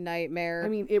nightmare. I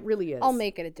mean, it really is. I'll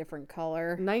make it a different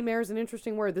color. Nightmare is an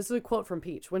interesting word. This is a quote from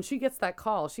Peach. When she gets that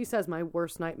call, she says, "My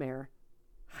worst nightmare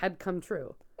had come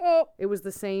true. Oh. It was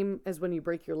the same as when you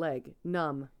break your leg.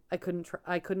 Numb. I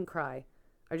couldn't cry.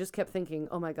 I just kept thinking,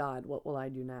 oh my God, what will I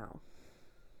do now?"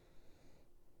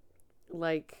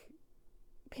 Like,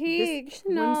 Peach,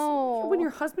 no. When your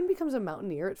husband becomes a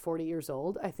mountaineer at 40 years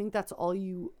old, I think that's all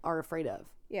you are afraid of.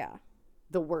 Yeah.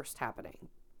 The worst happening.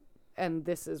 And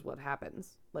this is what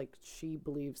happens. Like, she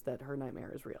believes that her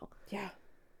nightmare is real. Yeah.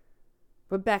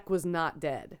 But Beck was not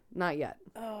dead. Not yet.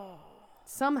 Oh.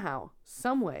 Somehow,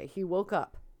 someway, he woke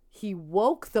up. He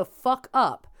woke the fuck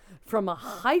up from a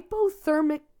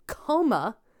hypothermic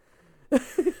coma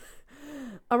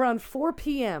around 4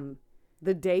 p.m.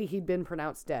 the day he'd been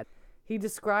pronounced dead. He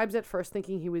describes at first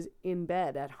thinking he was in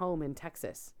bed at home in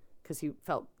Texas because he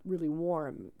felt really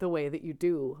warm the way that you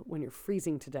do when you're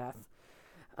freezing to death.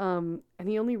 And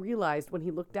he only realized when he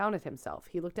looked down at himself.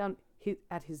 He looked down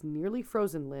at his nearly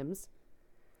frozen limbs.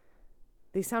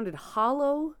 They sounded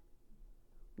hollow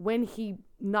when he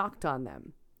knocked on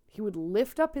them. He would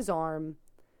lift up his arm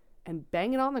and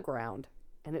bang it on the ground,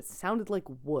 and it sounded like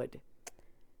wood.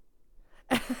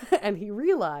 And he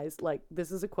realized, like,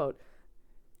 this is a quote,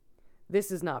 "This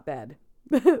is not bed.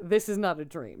 This is not a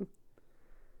dream.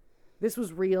 This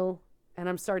was real, and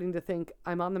I'm starting to think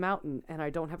I'm on the mountain, and I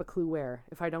don't have a clue where.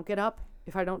 If I don't get up,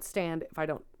 if I don't stand, if I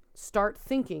don't start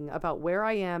thinking about where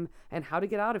I am and how to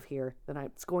get out of here, then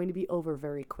it's going to be over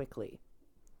very quickly."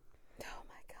 Oh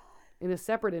my God. In a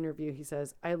separate interview, he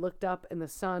says, "I looked up and the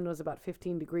sun was about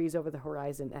 15 degrees over the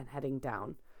horizon and heading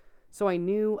down. So I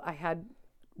knew I had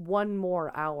 1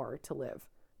 more hour to live.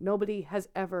 Nobody has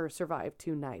ever survived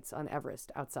 2 nights on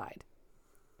Everest outside."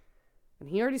 And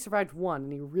he already survived 1,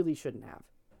 and he really shouldn't have.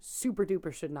 Super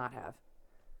duper should not have.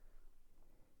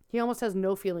 He almost has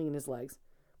no feeling in his legs,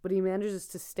 but he manages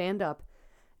to stand up,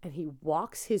 and he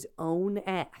walks his own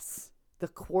ass the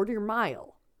 1/4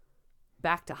 mile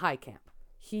back to high camp.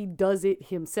 He does it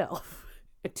himself.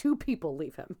 And 2 people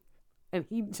leave him, and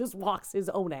he just walks his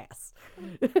own ass.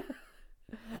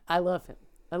 I love him.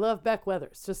 I love Beck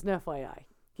Weathers, just an FYI.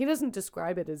 He doesn't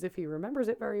describe it as if he remembers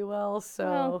it very well,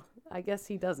 so I guess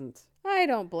he doesn't. I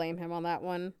don't blame him on that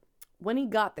one. When he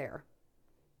got there,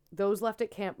 those left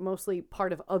at camp, mostly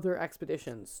part of other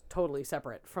expeditions, totally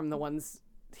separate from the ones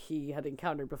he had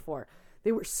encountered before,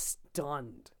 they were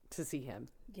stunned to see him.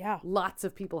 Yeah. Lots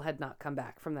of people had not come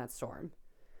back from that storm.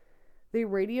 They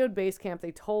radioed base camp.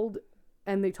 They told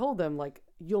them, like,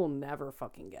 "You'll never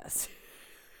fucking guess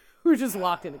who just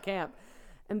walked into camp."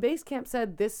 And base camp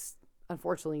said, "This,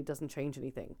 unfortunately, doesn't change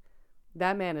anything.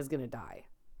 That man is going to die.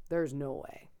 There's no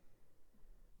way."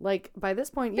 Like, by this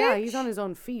point, yeah, he's on his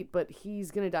own feet, but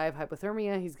he's going to die of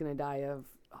hypothermia. He's going to die of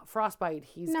frostbite.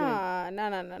 No.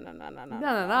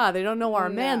 They don't know our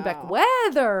man, Beck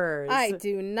Weathers. I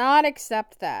do not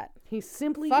accept that. He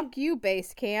simply... Fuck you,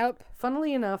 base camp.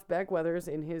 Funnily enough, Beck Weathers,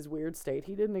 in his weird state,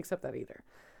 he didn't accept that either.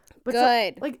 But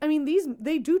good. So, like, I mean,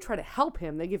 they do try to help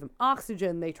him. They give him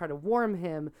oxygen. They try to warm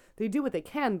him. They do what they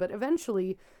can, but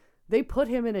eventually they put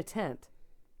him in a tent.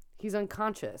 He's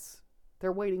unconscious.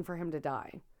 They're waiting for him to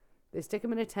die. They stick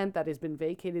him in a tent that has been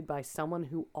vacated by someone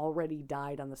who already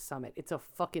died on the summit. It's a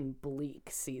fucking bleak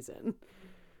season.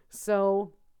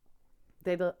 So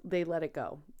they let it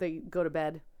go. They go to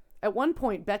bed. At one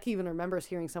point, Beck even remembers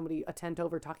hearing somebody a tent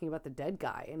over talking about the dead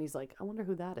guy. And he's like, I wonder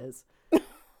who that is.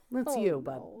 That's you,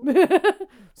 bud.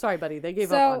 Sorry, buddy. They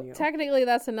gave up on you. So technically,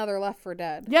 that's another Left 4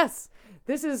 Dead. Yes.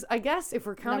 This is, I guess, if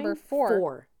we're counting, number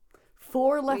 4.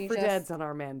 4 Left 4 Deads on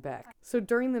our man Beck. So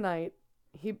during the night,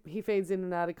 he fades in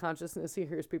and out of consciousness. He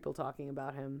hears people talking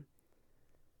about him.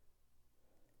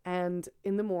 And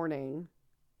in the morning,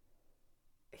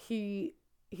 he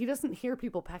doesn't hear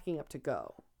people packing up to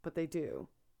go, but they do.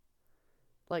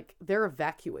 Like, they're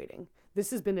evacuating.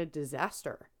 This has been a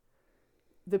disaster.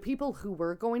 The people who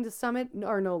were going to summit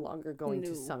are no longer going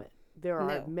to summit. There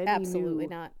are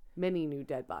many new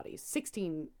dead bodies.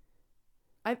 16.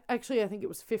 I think it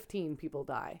was 15 people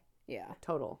die. Yeah.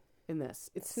 Total in this.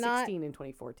 It's 16 in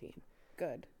 2014.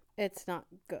 Good. It's not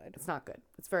good. It's not good.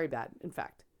 It's very bad, in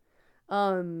fact.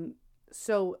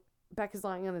 So Beck is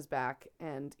lying on his back,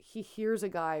 and he hears a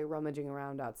guy rummaging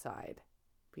around outside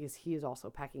because he is also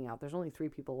packing out. There's only 3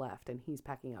 people left, and he's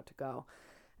packing out to go.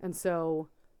 And so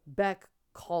Beck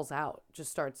calls out, just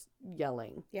starts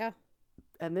yelling. Yeah.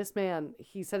 And this man,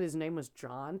 he said his name was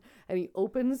John, and he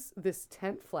opens this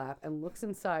tent flap and looks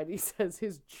inside. He says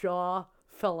his jaw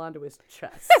fell onto his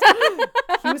chest.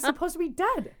 He was supposed to be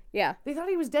dead. Yeah. They thought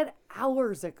he was dead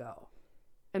hours ago.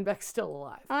 And Beck's still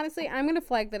alive. Honestly, I'm going to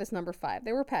flag that as number 5.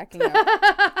 They were packing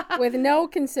up with no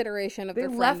consideration of their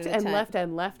friend left in a and tent. left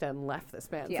and left and left this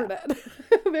man for Yeah. dead.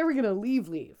 They were going to leave.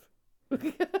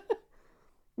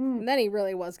 And then he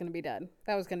really was going to be dead.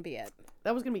 That was going to be it.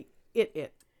 That was going to be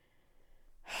it.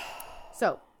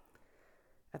 So,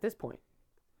 at this point,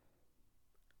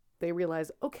 they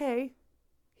realize, okay,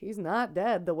 he's not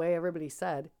dead the way everybody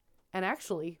said. And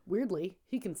actually, weirdly,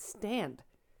 he can stand.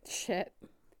 Shit.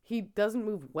 He doesn't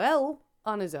move well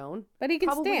on his own. But he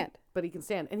can stand. But he can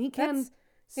stand. And he can That's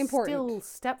important. still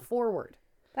step forward.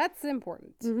 That's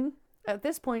important. Mm-hmm. At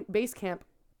this point, base camp,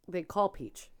 they call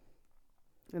Peach.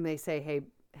 And they say, hey,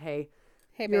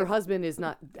 your babe. husband is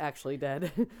not actually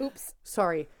dead. Oops.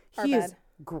 Sorry. Our He bad. is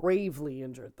gravely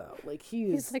injured, though. Like,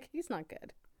 He's not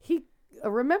good. He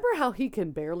remember how he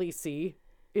can barely see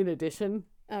in addition?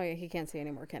 Oh, yeah, he can't see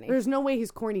anymore, can he? There's no way his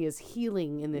cornea is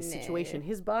healing in this Nah. situation.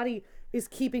 His body is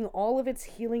keeping all of its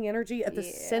healing energy at the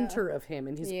center of him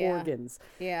and his organs.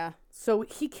 Yeah. So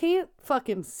he can't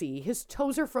fucking see. His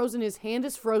toes are frozen. His hand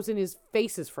is frozen. His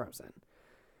face is frozen.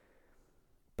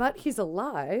 But he's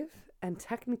alive, and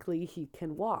technically he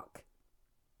can walk.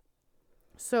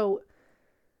 So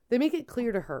they make it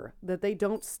clear to her that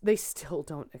they still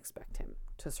don't expect him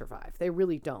to survive. They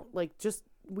really don't. Like, just,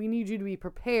 we need you to be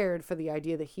prepared for the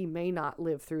idea that he may not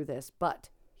live through this, but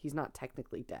he's not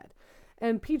technically dead.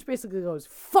 And Peach basically goes,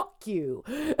 fuck you.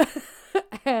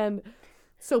 And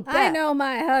so Beck, I know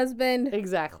my husband.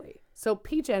 exactly. So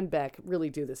Peach and Beck really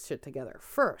do this shit together.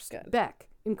 First, Good. Beck,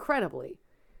 incredibly,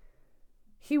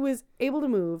 he was able to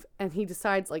move, and he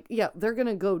decides, like, yeah, they're going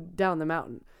to go down the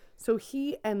mountain. So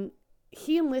he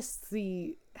enlists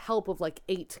the help of like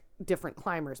 8 different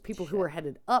climbers, people who are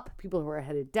headed up, people who are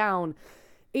headed down.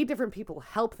 8 different people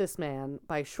help this man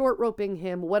by short roping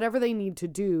him, whatever they need to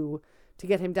do to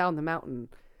get him down the mountain.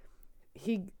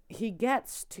 He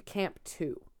gets to Camp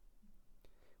 2,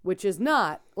 which is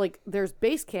not, like, there's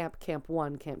base camp, Camp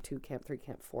 1, Camp 2, Camp 3,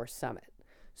 Camp 4, Summit.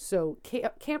 So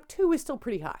Camp 2 is still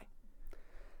pretty high,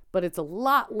 but it's a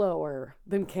lot lower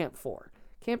than Camp 4.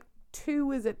 Camp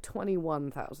 2 is at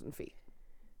 21,000 feet.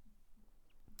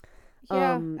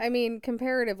 Yeah, I mean,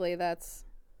 comparatively,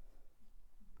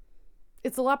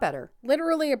 It's a lot better.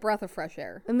 literally a breath of fresh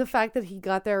air. And the fact that he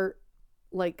got there,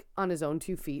 like, on his own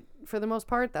 2 feet for the most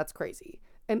part, that's crazy.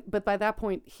 But by that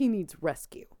point, he needs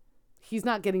rescue. He's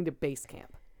not getting to base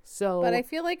camp. So, But I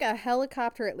feel like a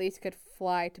helicopter at least could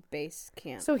fly to base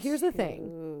camp. So here's the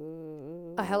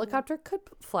thing. A helicopter could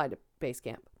fly to base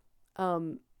camp.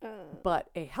 But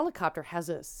a helicopter has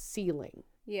a ceiling.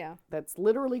 Yeah. That's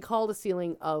literally called a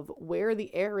ceiling of where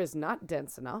the air is not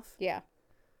dense enough Yeah.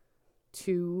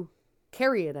 to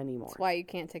carry it anymore. That's why you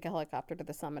can't take a helicopter to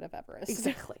the summit of Everest.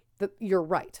 Exactly. You're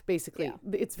right, basically. Yeah.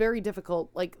 It's very difficult.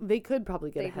 Like, they could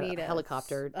probably get They'd need a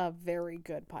helicopter. a very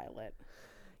good pilot.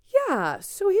 Yeah,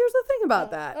 so here's the thing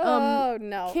about that. Oh,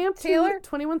 no. Camp Taylor? 2,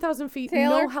 21,000 feet.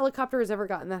 Taylor? No helicopter has ever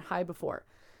gotten that high before.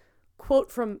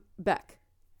 Quote from Beck.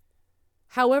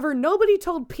 However, nobody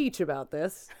told Peach about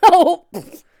this. Oh!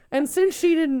 And since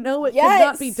she didn't know it could Yes!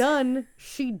 not be done,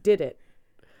 she did it.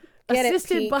 Get it,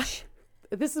 Assisted by... Peach.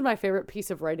 This is my favorite piece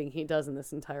of writing he does in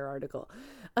this entire article.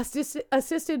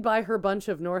 Assisted by her bunch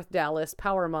of North Dallas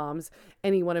power moms,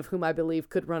 any one of whom I believe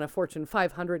could run a Fortune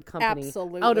 500 company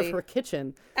Absolutely. out of her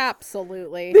kitchen,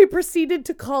 Absolutely. they proceeded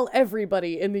to call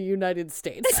everybody in the United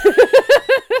States.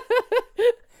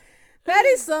 That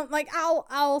is something, like,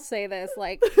 I'll say this,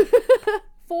 like,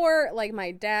 for, like,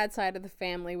 my dad's side of the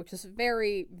family, which is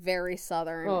very, very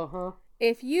Southern, Uh-huh.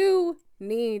 if you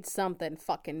need something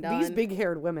fucking done, These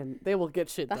big-haired women, they will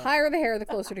get shit the done. higher the hair, the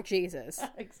closer to Jesus.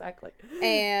 Exactly.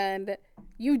 And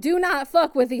you do not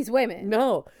fuck with these women.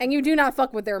 No. And you do not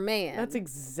fuck with their man. That's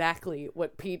exactly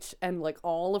what Peach and, like,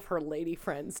 all of her lady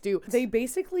friends do. They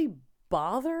basically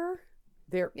bother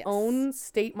their own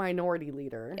state minority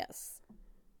leader yes.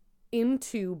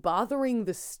 into bothering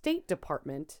the State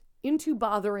Department, into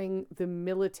bothering the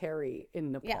military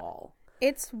in Nepal.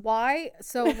 It's why,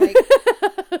 so, like,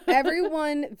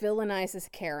 everyone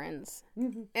villainizes Karens.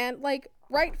 Mm-hmm. And, like,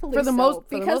 rightfully For the so. most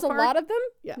Because part, a lot of them,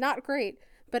 yeah. not great.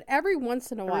 But every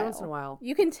once in a while,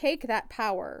 you can take that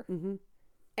power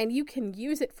and you can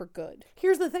use it for good.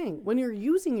 Here's the thing. When you're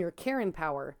using your Karen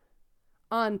power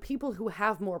on people who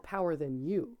have more power than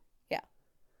you, Yeah.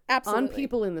 Absolutely. on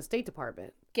people in the State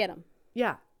Department, Get them.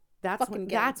 yeah, that's Fucking when,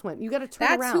 get 'em. you got to turn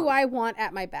That's around. who I want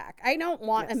at my back. I don't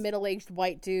want a Yes. middle-aged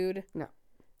white dude. No.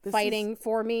 fighting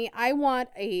for me. I want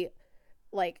a,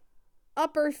 like,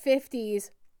 upper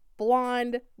 50s,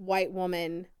 blonde, white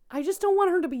woman. I just don't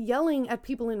want her to be yelling at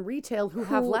people in retail who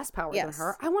have less power than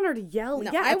her. I want her to yell,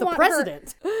 at the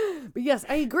president. But yes,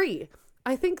 I agree.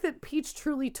 I think that Peach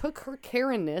truly took her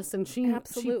Karen-ness and she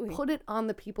put it on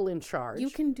the people in charge. You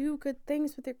can do good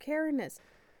things with your Karen-ness.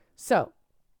 So,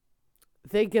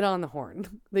 they get on the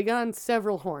horn. They get on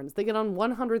several horns. They get on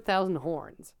 100,000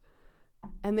 horns.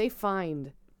 And they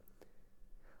find,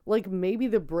 like, maybe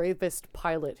the bravest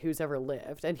pilot who's ever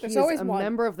lived. And he's a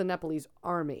member of the Nepalese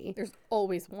army. There's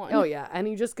always one. Oh, yeah. And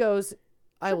he just goes,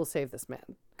 I will save this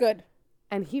man. Good.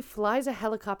 And he flies a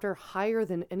helicopter higher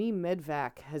than any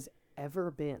medvac has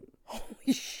ever been.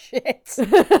 Holy shit.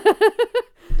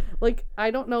 Like, I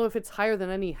don't know if it's higher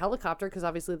than any helicopter, because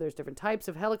obviously there's different types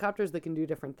of helicopters that can do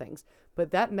different things.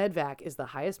 But that medvac is the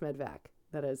highest medvac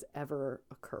that has ever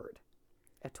occurred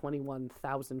at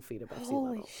 21,000 feet above sea level.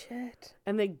 Holy shit.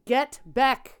 And they get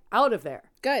Beck out of there.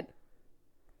 Good.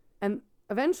 And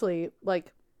eventually,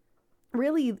 like,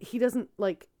 really, he doesn't,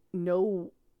 like,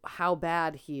 know how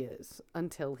bad he is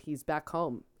until he's back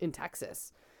home in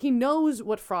Texas. He knows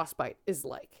what frostbite is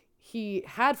like. He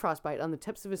had frostbite on the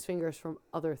tips of his fingers from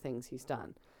other things he's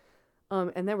done.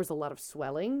 And there was a lot of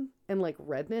swelling and, like,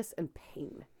 redness and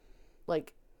pain.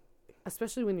 Like,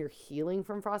 especially when you're healing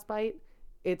from frostbite,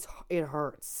 it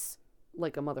hurts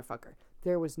like a motherfucker.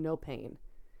 There was no pain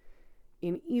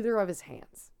in either of his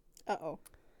hands. Uh-oh.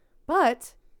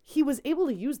 But he was able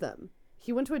to use them.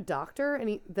 He went to a doctor,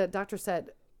 and the doctor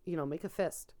said, you know, make a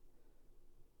fist.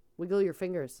 Wiggle your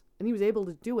fingers. And he was able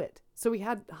to do it. So he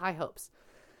had high hopes.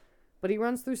 But he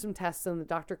runs through some tests, and the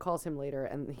doctor calls him later,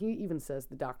 and he even says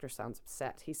the doctor sounds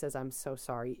upset. He says, I'm so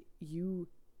sorry. You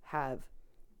have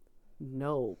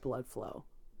no blood flow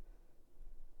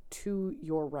to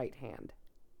your right hand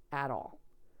at all,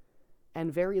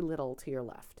 and very little to your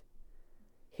left.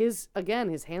 His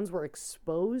hands were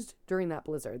exposed during that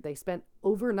blizzard. They spent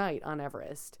overnight on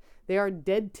Everest. They are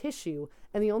dead tissue,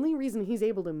 and the only reason he's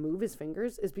able to move his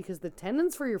fingers is because the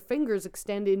tendons for your fingers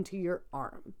extend into your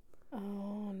arm.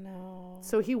 Oh, no.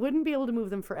 So he wouldn't be able to move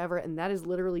them forever, and that is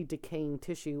literally decaying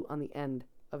tissue on the end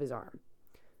of his arm.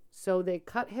 So they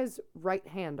cut his right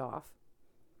hand off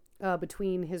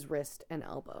between his wrist and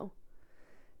elbow,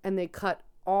 and they cut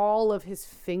all of his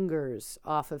fingers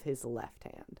off of his left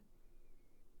hand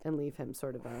and leave him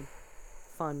sort of a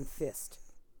fun fist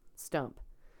stump.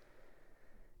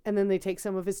 And then they take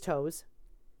some of his toes,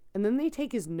 and then they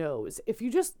take his nose. If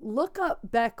you just look up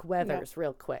Beck Weathers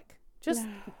real quick, just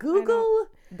Google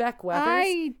Beck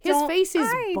Weathers. His face is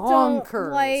bonkers.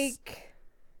 Don't like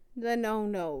the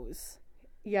no-nose.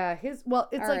 Yeah, his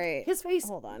face.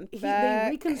 Hold on. They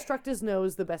reconstruct his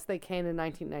nose the best they can in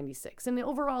 1996, and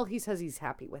overall he says he's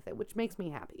happy with it, which makes me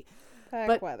happy.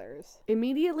 Beck Weathers.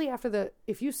 Immediately after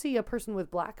if you see a person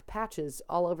with black patches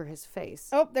all over his face.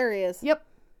 Oh, there he is. Yep.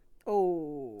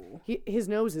 Oh. His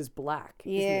nose is black.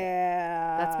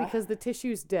 Yeah. That's because the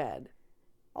tissue's dead.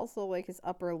 Also, like, his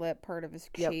upper lip, part of his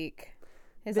cheek.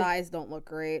 His eyes don't look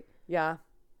great. Yeah.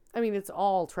 I mean, it's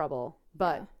all trouble.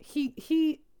 But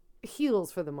he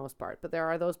heals for the most part. But there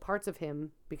are those parts of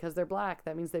him, because they're black,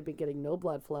 that means they've been getting no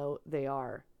blood flow. They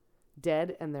are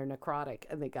dead, and they're necrotic,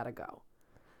 and they gotta go.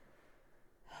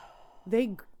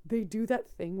 They do that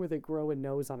thing where they grow a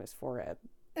nose on his forehead.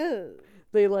 Ew.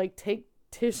 They, like, take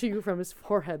tissue from his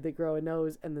forehead, they grow a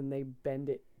nose, and then they bend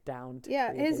it down to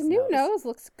his new nose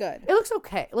looks good. It looks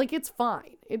okay. Like, it's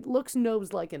fine. It looks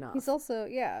nose-like enough. He's also,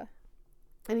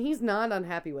 and he's not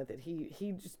unhappy with it.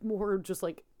 He just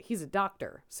like, he's a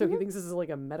doctor, so he thinks this is like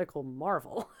a medical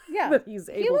marvel. Yeah. That he's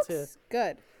able to. He looks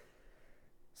good.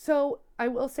 So I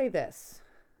will say this.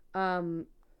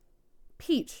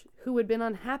 Peach, who had been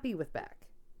unhappy with Beck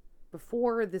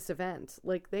before this event,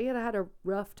 like, they had a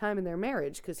rough time in their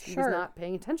marriage because he was not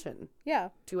paying attention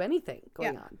to anything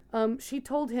going on. She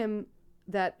told him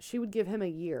that she would give him a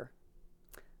year.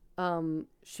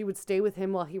 She would stay with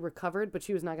him while he recovered, but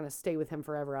she was not going to stay with him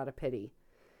forever out of pity.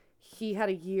 He had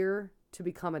a year to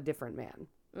become a different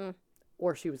man,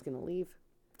 or she was going to leave.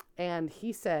 And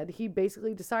he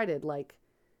basically decided, like,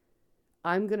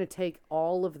 I'm going to take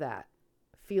all of that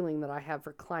feeling that I have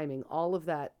for climbing, all of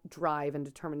that drive and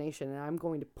determination, and I'm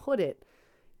going to put it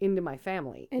into my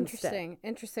family. Interesting.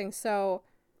 So,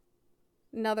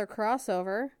 another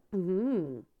crossover.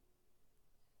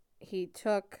 He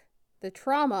took the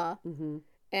trauma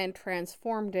and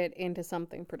transformed it into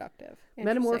something productive.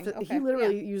 Okay. He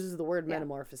literally uses the word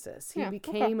metamorphosis. He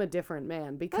became a different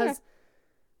man because,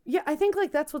 I think,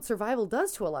 like, that's what survival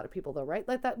does to a lot of people, though, right?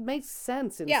 Like, that makes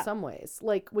sense in some ways.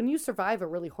 Like, when you survive a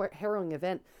really harrowing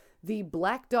event, the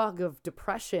black dog of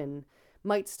depression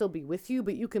might still be with you,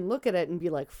 but you can look at it and be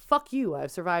like, fuck you,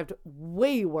 I've survived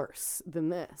way worse than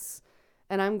this.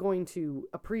 And I'm going to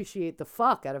appreciate the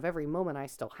fuck out of every moment I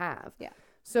still have. Yeah.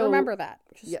 So remember that.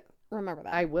 Remember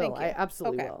that. I will. Thank you. I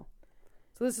absolutely will.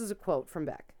 So this is a quote from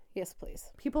Beck. Yes,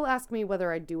 please. People ask me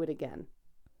whether I'd do it again.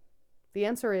 The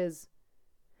answer is,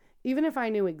 even if I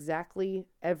knew exactly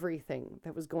everything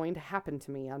that was going to happen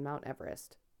to me on Mount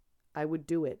Everest, I would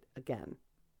do it again.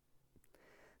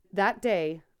 That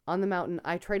day on the mountain,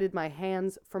 I traded my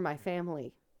hands for my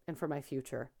family and for my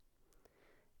future.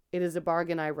 It is a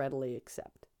bargain I readily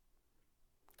accept.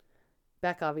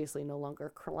 Beck obviously no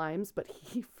longer climbs, but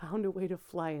he found a way to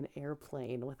fly an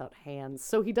airplane without hands.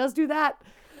 So he does do that.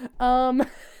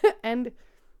 And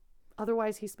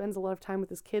otherwise he spends a lot of time with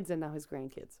his kids and now his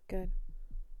grandkids. Good.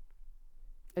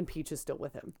 And Peach is still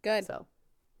with him. Good. So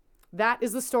that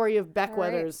is the story of Beck All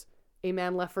Weathers, a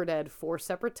man left for dead 4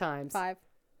 separate times. 5.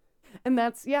 And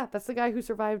that's the guy who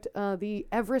survived the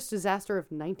Everest disaster of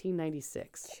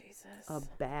 1996. Jesus. A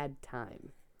bad time.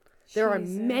 There are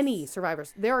many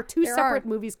survivors. There are 2 separate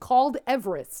movies called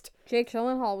Everest. Jake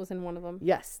Gyllenhaal was in one of them.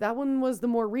 Yes, that one was the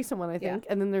more recent one, I think.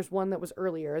 Yeah. And then there's one that was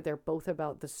earlier. They're both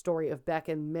about the story of Beck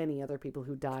and many other people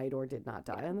who died or did not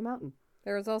die on the mountain.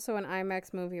 There was also an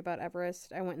IMAX movie about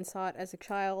Everest. I went and saw it as a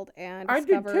child and I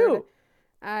did too.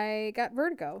 I got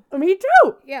vertigo. Me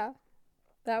too. Yeah.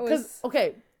 That was...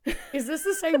 Okay, is this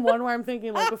the same one where I'm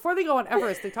thinking, like, before they go on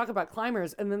Everest, they talk about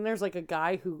climbers, and then there's, like, a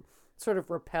guy who sort of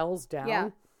rappels down. Yeah.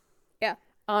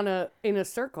 In a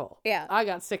circle. Yeah. I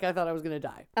got sick. I thought I was going to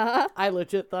die. Uh-huh. I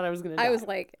legit thought I was going to die. I was,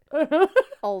 like,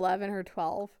 11 or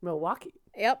 12. Milwaukee.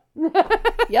 Yep.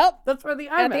 Yep. That's where the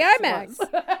IMAX At the IMAX. was.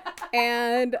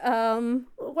 And,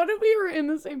 what if we were in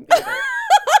the same theater?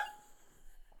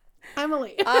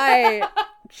 Emily. I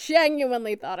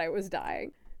genuinely thought I was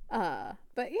dying.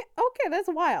 But yeah, okay, that's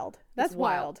wild. That's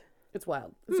wild. It's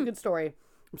wild. It's a good story.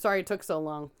 I'm sorry it took so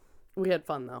long. We had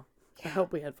fun, though. I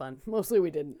hope we had fun. Mostly we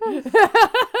didn't.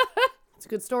 It's a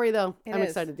good story, though. I'm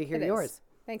excited to hear yours.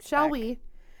 Thanks, Shall Beck. we?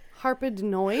 Harped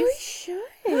noise? We should.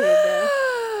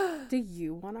 Do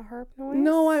you want a harp noise?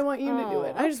 No, I want you to do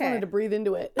it. I just wanted to breathe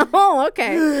into it. Oh,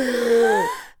 okay.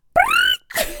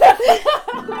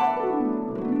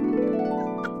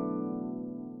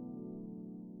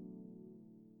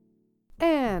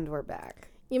 And we're back.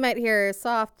 You might hear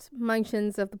soft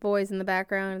munchins of the boys in the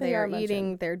background. They are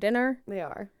eating their dinner. They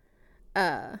are.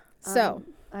 So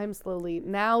I'm slowly,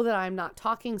 now that I'm not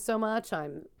talking so much,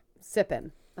 I'm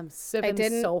sipping. I'm sipping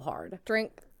so hard.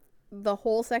 Drink the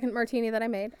whole second martini that I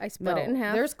made. I split it in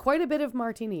half. There's quite a bit of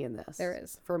martini in this. There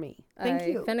is. For me. Thank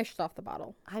you. I finished off the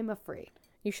bottle. I'm afraid.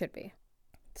 You should be.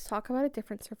 Let's talk about a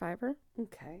different survivor.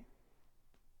 Okay.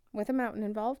 With a mountain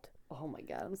involved. Oh my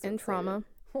God. I'm so and excited. Trauma.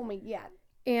 Oh my God.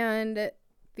 And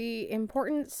the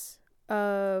importance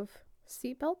of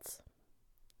seatbelts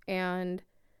and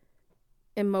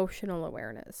emotional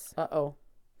awareness. Uh-oh.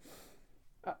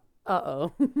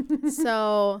 Uh-oh.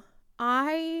 So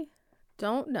I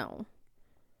don't know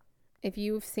if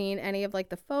you've seen any of like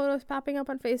the photos popping up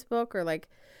on Facebook, or like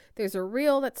there's a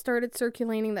reel that started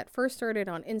circulating that first started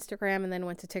on Instagram and then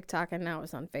went to TikTok and now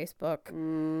is on Facebook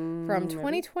from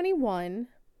 2021.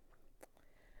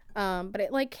 But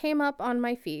it like came up on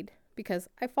my feed because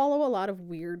I follow a lot of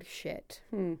weird shit.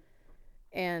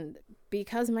 And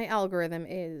because my algorithm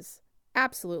is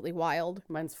absolutely wild.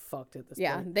 Mine's fucked at this point.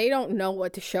 Yeah, they don't know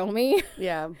what to show me.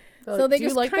 Yeah. So they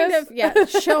just kind of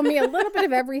show me a little bit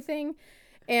of everything.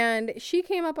 And she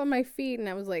came up on my feed and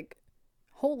I was like,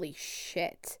 holy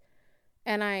shit.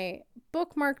 And I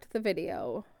bookmarked the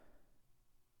video.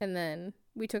 And then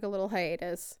we took a little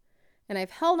hiatus. And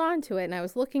I've held on to it, and I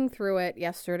was looking through it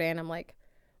yesterday, and I'm like,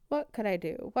 what could I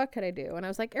do? What could I do? And I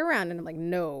was like, around, and I'm like,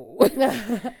 no.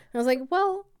 I was like,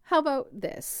 well, how about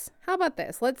this? How about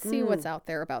this? Let's see what's out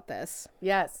there about this.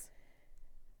 Yes.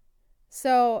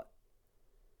 So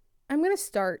I'm going to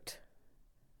start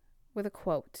with a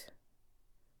quote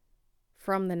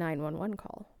from the 911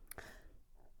 call.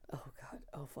 Oh, God.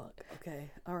 Oh, fuck.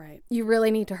 Okay. All right. You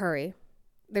really need to hurry.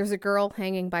 There's a girl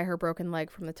hanging by her broken leg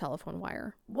from the telephone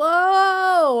wire.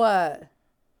 Whoa!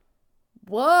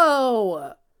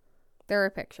 Whoa! There are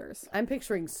pictures. I'm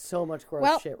picturing so much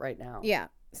gross shit right now. Yeah.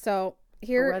 So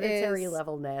here Hereditary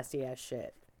level nasty ass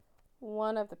shit.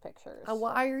 One of the pictures.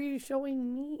 Why are you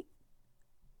showing me?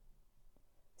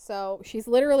 So she's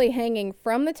literally hanging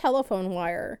from the telephone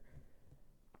wire.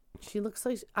 She looks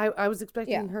like I was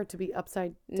expecting her to be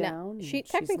upside down. No, she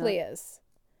technically is.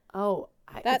 Oh,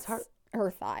 that's it's hard. Her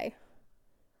thigh.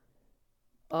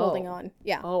 Holding on.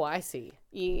 Yeah. Oh, I see.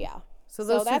 Yeah. So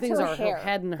those two that's things her are hair. her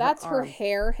head and her That's her arm.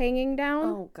 hair hanging down.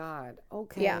 Oh, God.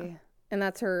 Okay. Yeah. And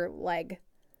that's her leg.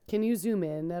 Can you zoom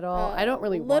in at all? I don't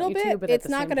really little want you bit. to, but It's at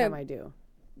the not same gonna- time I do.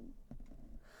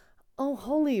 Oh,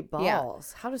 holy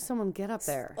balls. How does someone get up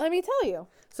there? Let me tell you.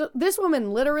 So this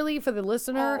woman, literally, for the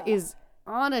listener, is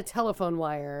on a telephone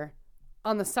wire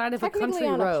on the side of a country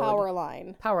on road. a power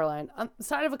line. Power line. On the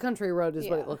side of a country road is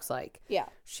what it looks like. Yeah.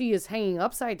 She is hanging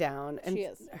upside down, and She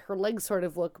is. her legs sort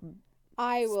of look...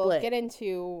 I will split. get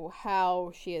into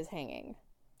how she is hanging.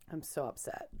 I'm so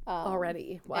upset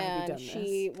already. Why have you done And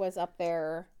she was up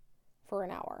there for an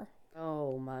hour. this?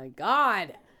 Oh, my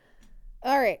God.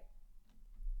 All right.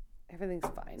 Everything's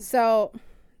fine. So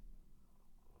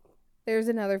there's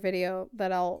another video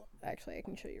that I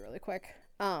can show you really quick.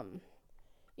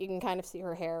 You can kind of see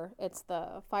her hair. It's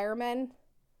the firemen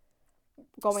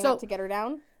going up to get her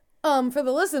down. For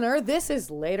the listener, this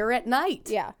is later at night.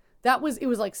 Yeah. It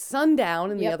was like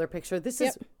sundown in the other picture. This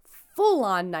is full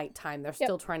on nighttime. They're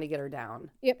still trying to get her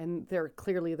down. Yep. And there's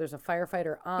a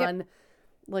firefighter on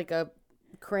like a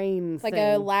crane Like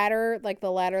thing. a ladder, like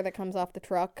the ladder that comes off the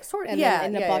truck. Sort of, and yeah, then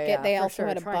in the yeah, bucket, yeah, they for also sure.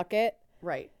 had a bucket.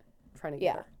 Right. Trying to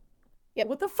get her. Yep.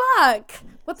 What the fuck?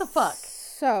 What the fuck?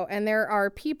 So, and there are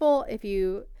people,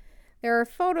 there are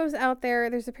photos out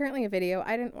there. There's apparently a video.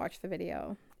 I didn't watch the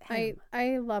video.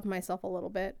 I love myself a little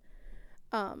bit.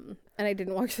 And I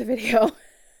didn't watch the video.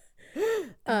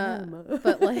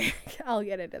 But like, I'll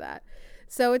get into that.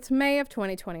 So it's May of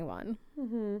 2021.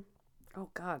 Mm-hmm. Oh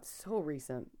God, so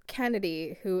recent.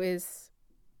 Kennedy, who is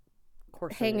Of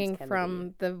course, hanging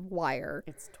from the wire,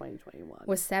 It's 2021.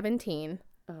 was 17.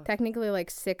 Technically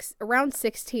like around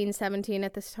 16, 17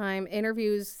 at this time.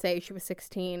 Interviews say she was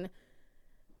 16.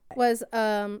 Was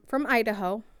from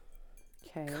Idaho.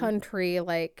 Okay. Country,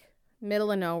 like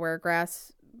middle of nowhere,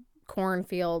 grass,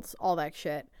 cornfields, all that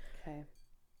shit. Okay.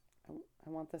 I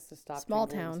want this to stop. Small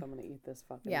tingling, town. So I'm gonna eat this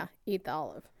fucking. Yeah, eat the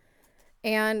olive.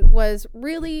 And was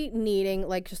really needing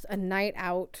like just a night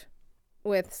out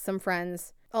with some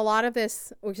friends. A lot of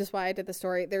this, which is why I did the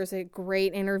story, there's a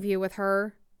great interview with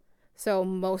her. So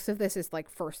most of this is like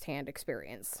firsthand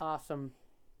experience. Awesome.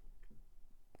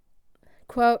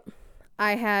 Quote,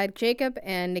 I had Jacob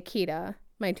and Nikita,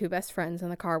 my two best friends, in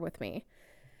the car with me.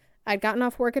 I'd gotten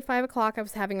off work at 5 o'clock. I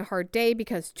was having a hard day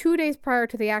because 2 days prior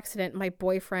to the accident, my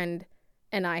boyfriend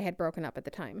and I had broken up at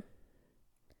the time.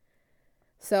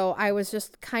 So I was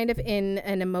just kind of in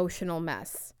an emotional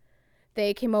mess.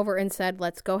 They came over and said,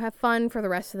 let's go have fun for the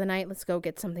rest of the night. Let's go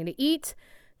get something to eat,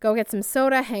 go get some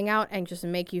soda, hang out, and just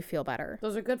make you feel better.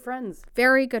 Those are good friends.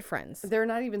 Very good friends. They're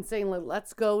not even saying, like,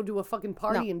 let's go do a fucking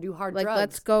party and do hard like, drugs.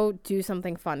 let's go do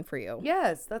something fun for you.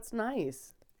 Yes, that's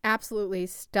nice. Absolutely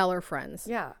stellar friends.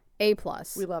 Yeah. A+.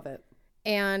 We love it.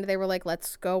 And they were like,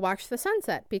 let's go watch the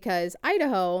sunset because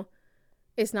Idaho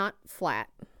is not flat.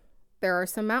 There are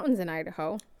some mountains in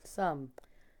Idaho. Some.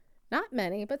 Not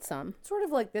many, but some. Sort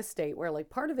of like this state where, like,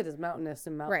 part of it is mountainous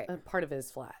and part of it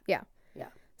is flat. Yeah. Yeah.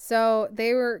 So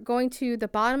they were going to the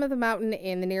bottom of the mountain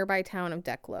in the nearby town of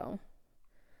Declo.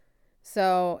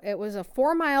 So it was a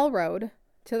 4-mile road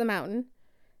to the mountain.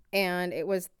 And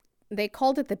they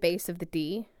called it the base of the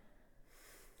D.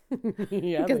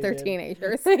 Yeah, because they're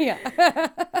teenagers. Yeah.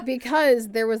 Because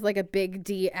there was like a big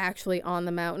D actually on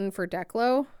the mountain for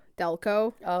Declo.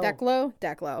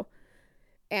 Declo.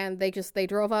 And they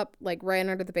drove up like right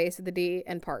under the base of the D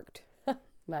and parked.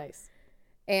 Nice.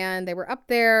 And they were up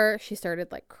there. She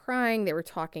started like crying. They were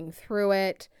talking through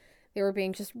it. They were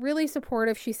being just really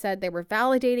supportive. She said they were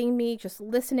validating me, just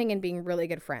listening and being really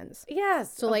good friends.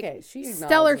 Yes. So okay. like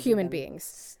stellar human beings.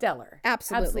 Stellar.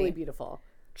 Absolutely. Absolutely beautiful.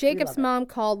 Jacob's mom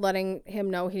called letting him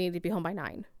know he needed to be home by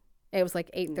 9. It was like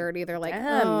 8:30. They're like,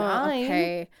 Damn, 9?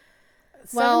 Okay.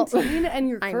 17 and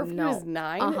your I curfew know. is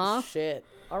 9? Uh-huh. Shit.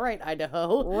 All right,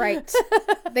 Idaho. Right.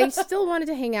 They still wanted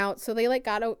to hang out. So they like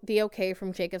got the okay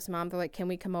from Jacob's mom. They're like, can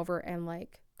we come over and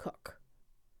like cook?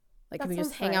 Like, That can we just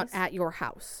sounds hang out nice. at your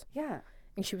house? Yeah.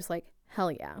 And she was like, hell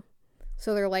yeah.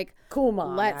 So they're like, Cool,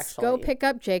 Mom. let's go pick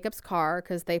up Jacob's car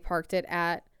because they parked it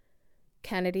at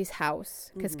Kennedy's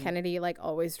house because Kennedy like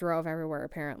always drove everywhere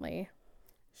apparently.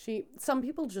 Some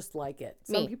people just like it.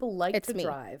 Some people like It's to me.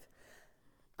 drive.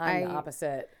 I'm the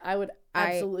opposite. I would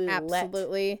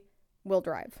absolutely will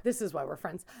drive. This is why we're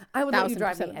friends. I would let you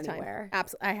drive me 1000% of the time. anywhere.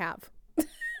 I have.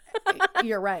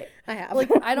 You're right. I have. Like,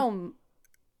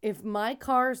 if my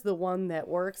car's the one that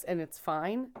works and it's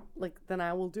fine, like, then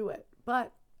I will do it.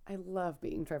 But I love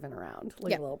being driven around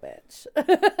like a little bitch.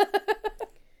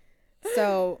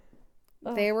 So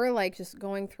they were like just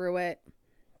going through it.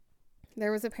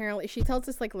 There was apparently, she tells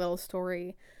this like little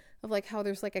story of like how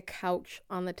there's like a couch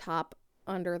on the top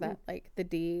under that like the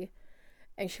D,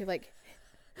 And she like,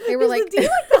 they were like, do you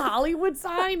like the Hollywood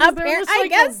sign? Is there just I like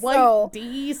guess a white so.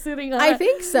 D sitting on I it?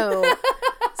 think so.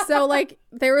 So like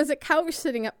there was a couch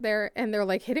sitting up there and they're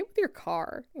like, hit it with your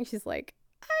car. And she's like,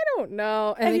 I don't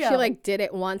know. And then she like did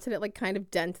it once and it like kind of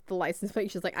dented the license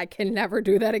plate. She's like, I can never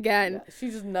do that again. Yeah, she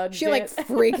just nudged She it. like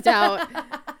freaked out.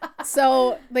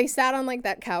 So they sat on like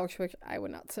that couch, which I would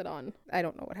not sit on. I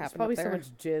don't know what happened Probably up there. so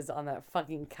much jizz on that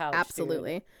fucking couch.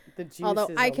 Absolutely. Dude. The juices Although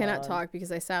I cannot alone. talk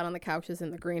because I sat on the couches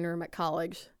in the green room at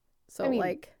college. So I mean,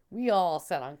 like we all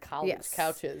sat on college Yes.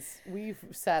 couches. We've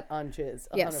sat on jizz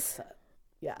 100%. Yes.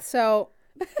 Yeah. So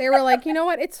they were like, you know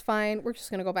what? It's fine. We're just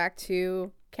going to go back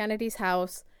to Kennedy's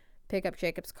house, pick up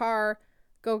Jacob's car,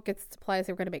 go get the supplies.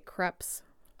 They were going to make crepes.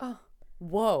 Oh,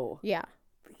 whoa. Yeah.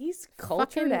 These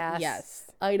cultured Fucking ass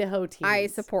yes. Idaho teens. I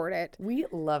support it. We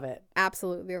love it.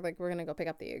 Absolutely. They're like, we're going to go pick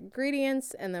up the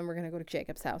ingredients and then we're going to go to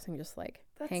Jacob's house and just like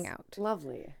hang out.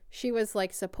 Lovely. She was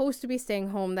like supposed to be staying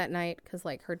home that night because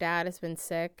like her dad has been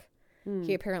sick.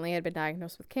 He apparently had been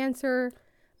diagnosed with cancer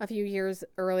a few years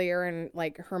earlier and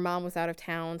like her mom was out of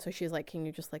town. So she's like, can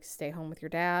you just like stay home with your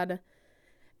dad?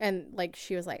 And like,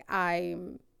 she was like,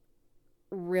 I'm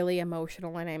really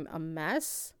emotional and I'm a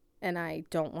mess and I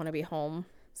don't want to be home.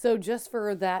 So just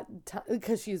for that time,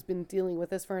 because she's been dealing with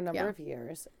this for a number of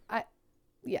years,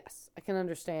 yes, I can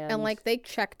understand. And like they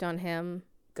checked on him.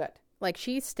 Good. Like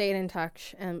she stayed in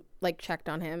touch and like checked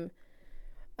on him.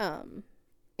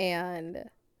 And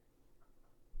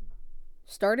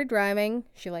started driving.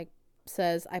 She like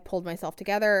says, I pulled myself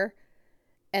together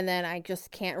and then I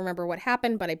just can't remember what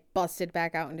happened, but I busted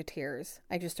back out into tears.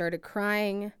 I just started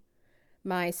crying.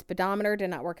 My speedometer did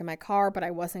not work in my car, but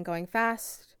I wasn't going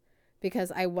fast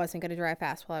because I wasn't going to drive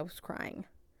fast while I was crying.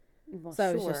 Well, so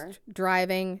I was just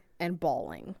driving and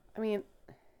bawling. I mean,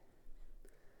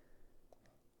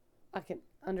 I can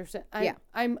understand. Yeah.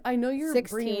 I know you're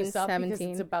 16, bringing this up 17.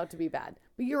 because it's about to be bad.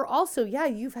 But you're also,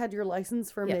 you've had your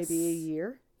license for Yes. maybe a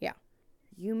year. Yeah.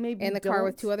 You maybe In the car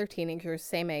with two other teenagers,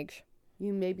 same age.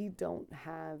 You maybe don't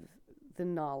have the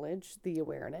knowledge, the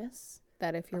awareness.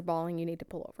 That if you're bawling, you need to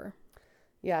pull over.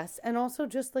 Yes. And also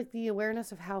just like the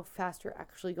awareness of how fast you're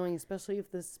actually going, especially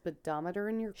if the speedometer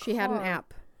in your car. She had an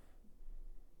app.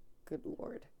 Good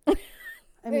Lord. I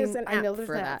There's mean, an I know app there's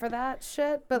for an that. app for that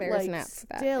shit, but There's like an app for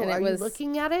that. still, And it are you was-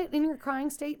 looking at it in your crying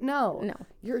state? No. No.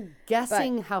 You're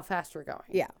guessing how fast you're going.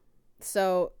 Yeah.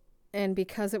 So, and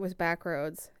because it was back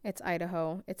roads, it's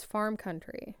Idaho, it's farm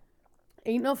country.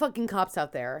 Ain't no fucking cops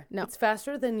out there. No. It's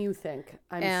faster than you think,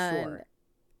 I'm sure.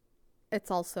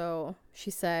 It's also, she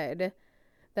said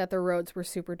that the roads were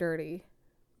super dirty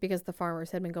because the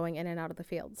farmers had been going in and out of the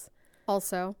fields.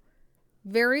 Also,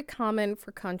 very common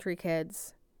for country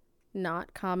kids,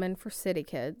 not common for city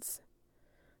kids.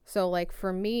 So, like,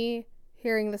 for me,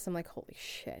 hearing this, I'm like, holy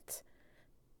shit.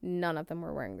 None of them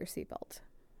were wearing their seatbelt.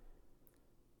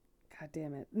 God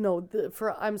damn it. No,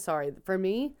 I'm sorry. For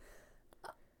me,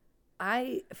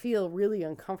 I feel really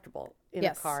uncomfortable in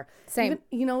a car. Same.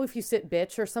 Even, if you sit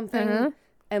bitch or something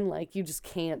and like you just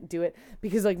can't do it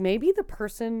because like maybe the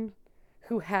person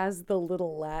who has the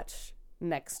little latch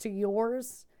next to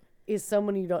yours is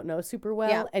someone you don't know super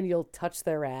well and you'll touch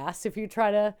their ass if you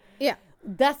try to. Yeah.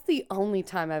 That's the only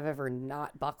time I've ever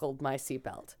not buckled my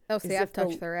seatbelt. Oh, see, I've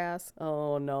touched their ass.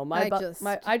 Oh no,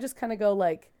 I just kind of go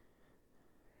like,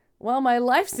 well, my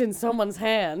life's in someone's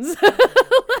hands.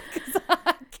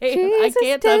 I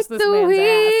can't touch this man's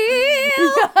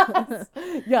ass.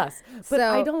 Yes. But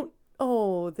So, I don't.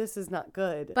 Oh, this is not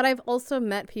good. But I've also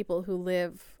met people who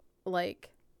live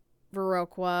like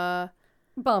Viroqua,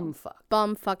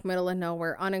 bumfuck, middle of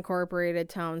nowhere, unincorporated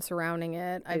towns surrounding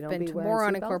it. I've been to more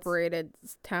unincorporated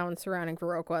towns surrounding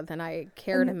Viroqua than I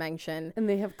care to mention. And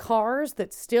they have cars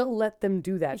that still let them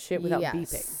do that shit without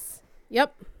beeping.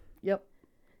 Yep. Yep.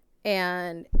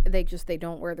 And they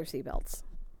don't wear their seatbelts.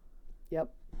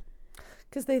 Yep.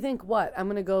 Because they think, what? I'm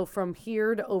going to go from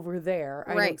here to over there.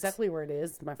 I know exactly where it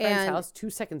is. My friend's house, 2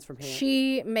 seconds from here.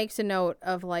 She makes a note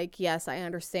of like, yes, I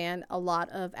understand a lot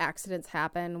of accidents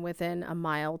happen within 1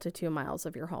 mile to 2 miles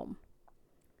of your home.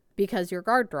 Because your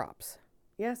guard drops.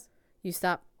 Yes. You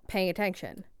stop paying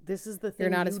attention. This is the thing you're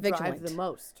not as vigilant. Drive the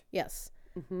most. Yes.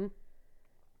 Mm-hmm.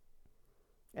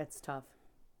 It's tough.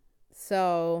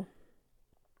 So.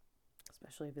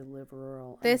 Especially if you live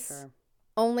rural, this I'm sure.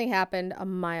 Only happened 1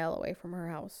 mile away from her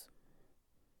house.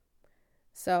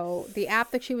 So the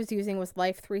app that she was using was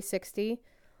Life 360.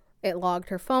 It logged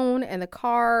her phone and the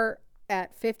car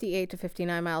at 58 to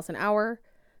 59 miles an hour.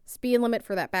 Speed limit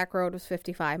for that back road was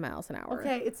 55 miles an hour.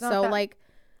 Okay, it's not so that... like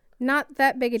not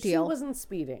that big a deal. She wasn't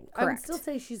speeding. Correct. I would still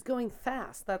say she's going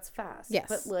fast. That's fast. Yes.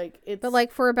 But like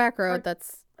it's for a back road,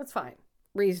 that's fine.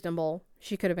 reasonable.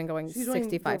 She could have been going She's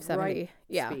 65, 70. Right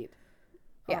yeah. speed,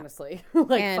 Yeah. honestly.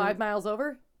 Like And- 5 miles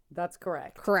over? That's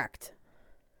correct. Correct.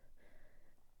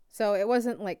 So it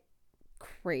wasn't like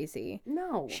crazy.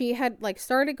 No. She had like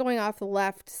started going off the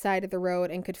left side of the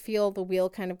road and could feel the wheel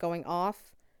kind of going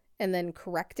off and then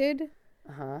corrected,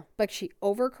 Uh-huh. but she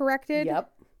overcorrected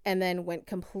Yep. and then went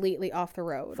completely off the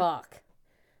road. Fuck.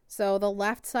 So the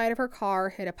left side of her car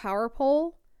hit a power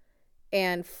pole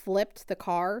and flipped the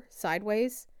car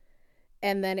sideways,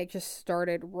 and then it just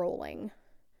started rolling.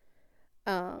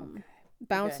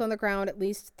 Bounced Okay. on the ground at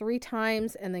least 3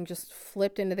 times and then just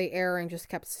flipped into the air and just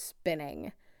kept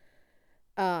spinning.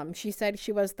 She said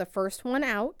she was the first one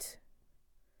out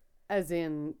As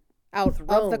in of the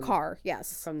thrown car,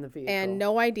 yes. from the vehicle. And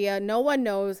no idea, no one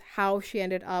knows how she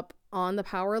ended up on the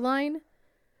power line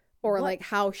or What? like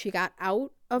how she got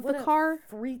out of What the a car.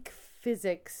 freak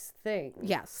physics thing.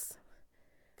 Yes.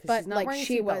 'Cause but, she's not like, wearing a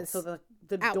she seatbelt, was so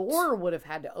the out. door would have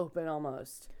had to open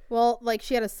almost. Well, like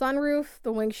she had a sunroof,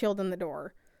 the windshield, and the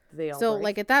door. They all So break?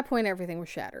 like at that point everything was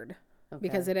shattered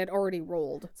because Okay. it had already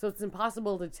rolled. So it's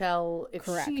impossible to tell if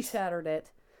she Correct. shattered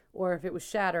it or if it was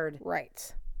shattered.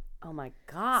 Right. Oh my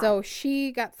god. So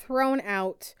she got thrown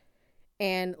out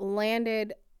and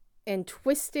landed and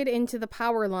twisted into the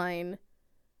power line,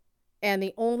 and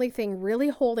the only thing really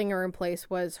holding her in place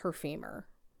was her femur.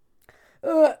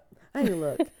 Hey,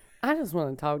 look, I just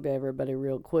want to talk to everybody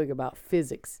real quick about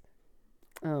physics.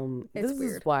 This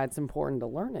weird. is why it's important to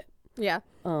learn it. Yeah.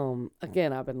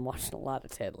 Again, I've been watching a lot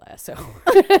of Ted Lasso.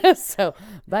 So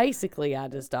basically I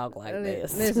just talk like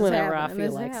this is whenever I happening. feel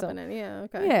This is like so. happening. Yeah,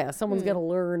 okay. Yeah, someone's got to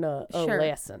learn a Sure.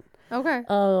 lesson. Okay.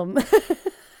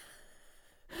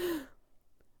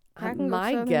 I can go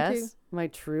My Southern, guess, too. my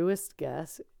truest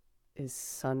guess is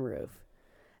sunroof.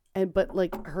 But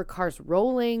like her car's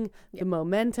rolling, the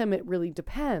momentum, it really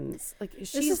depends. Like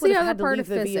she is would the have other had to part leave of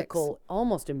the physics. vehicle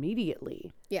almost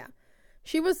immediately. Yeah.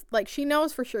 She was like, she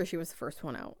knows for sure she was the first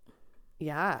one out.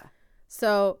 Yeah.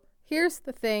 So here's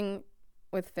the thing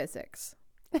with physics.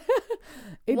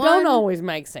 It One- don't always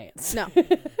make sense. No.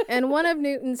 And one of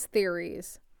Newton's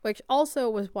theories, which also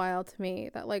was wild to me,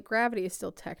 that like gravity is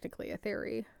still technically a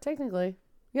theory. Technically.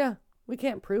 Yeah. We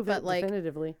can't prove But, it like,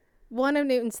 definitively. One of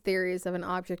Newton's theories of an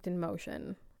object in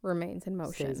motion remains in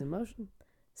motion. Stays in motion.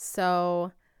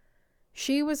 So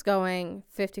she was going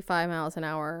 55 miles an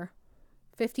hour,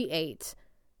 58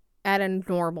 at a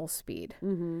normal speed.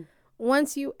 Mm-hmm.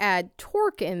 Once you add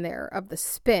torque in there of the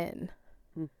spin,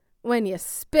 when you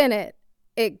spin it,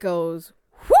 it goes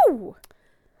whoo.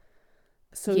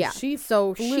 So Yeah. she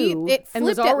So flew it and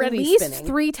was flipped at already least spinning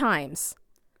 3 times.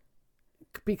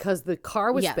 because the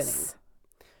car was Yes. spinning.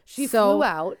 She So- flew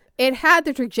out It had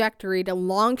the trajectory to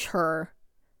launch her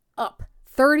up.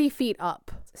 30 feet up.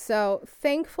 So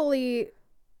thankfully,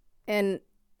 and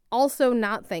also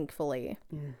not thankfully.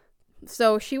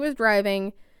 So she was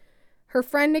driving. Her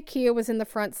friend Nakia was in the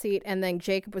front seat, and then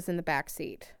Jacob was in the back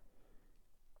seat.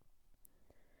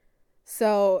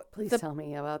 So Please tell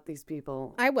me about these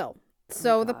people. I will.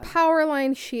 So the God. power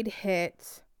line she'd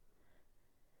hit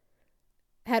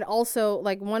had also,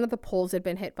 like, one of the poles had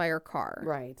been hit by her car.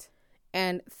 Right.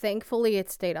 And thankfully it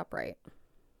stayed upright.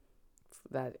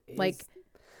 That is, Like,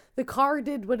 the car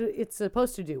did what it's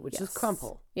supposed to do, which is Yes.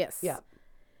 crumple. Yes. Yeah.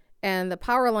 And the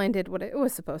power line did what it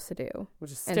was supposed to do.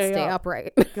 Which is And stay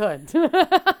upright. Good.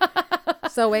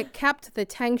 So it kept the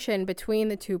tension between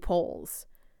the 2 poles.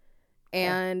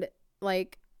 And,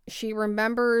 like, she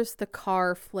remembers the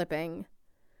car flipping,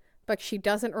 but she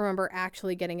doesn't remember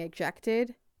actually getting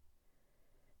ejected.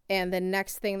 And the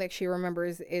next thing that she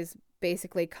remembers is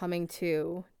basically coming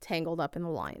to tangled up in the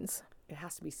lines. It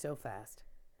has to be so fast.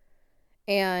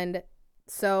 And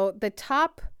so the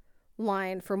top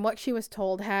line, from what she was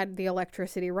told, had the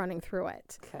electricity running through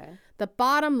it. Okay. The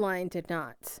bottom line did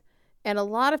not. And a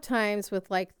lot of times with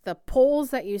like the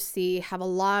poles that you see have a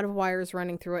lot of wires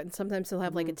running through it. And sometimes they'll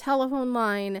have like a telephone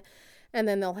line, and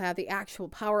then they'll have the actual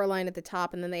power line at the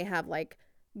top. And then they have like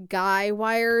guy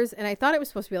wires. And I thought it was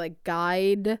supposed to be like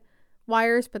guide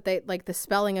wires, but they like the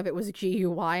spelling of it was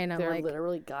GUY. And I'm They're like,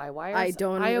 literally guy wires. I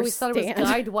don't I always thought it was understand.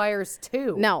 guide wires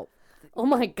too. no, Oh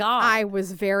my god. I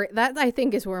was that I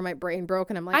think is where my brain broke.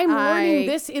 And I'm like, I'm learning I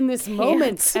this in this can't.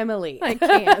 moment, Emily. I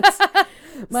can't.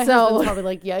 My So- husband's probably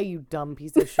like, yeah, you dumb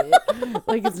piece of shit.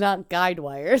 Like, it's not guide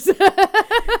wires.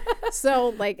 So,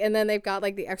 like, and then they've got,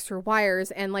 like, the extra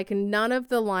wires, and, like, none of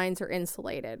the lines are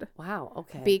insulated. Wow,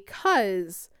 okay.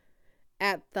 Because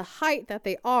at the height that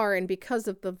they are, and because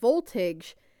of the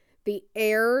voltage, the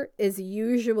air is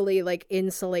usually, like,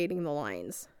 insulating the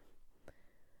lines.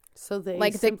 So they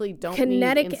Like, simply the don't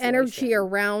kinetic need energy insulation.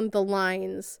 around the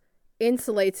lines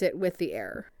insulates it with the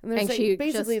air. And she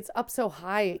basically it's up so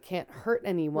high it can't hurt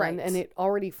anyone, and it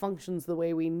already functions the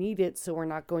way we need it, so we're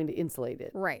not going to insulate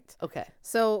it. Right. Okay.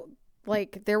 So,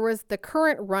 like, there was the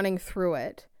current running through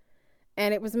it,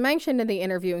 and it was mentioned in the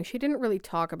interview, and she didn't really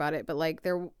talk about it, but, like,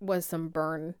 there was some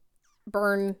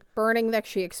burning that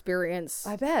she experienced.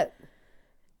 I bet.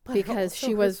 Because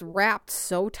she was wrapped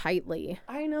so tightly.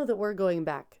 I know that we're going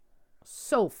back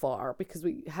so far because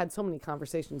we had so many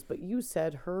conversations, but you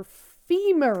said her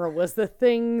femur was the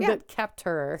thing that kept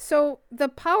her. So the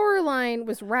power line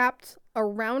was wrapped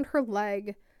around her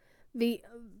leg.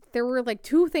 There were like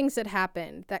two things that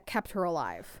happened that kept her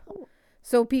alive. Oh.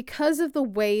 So because of the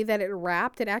way that it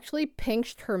wrapped, it actually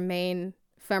pinched her main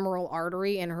femoral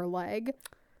artery in her leg.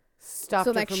 Stopped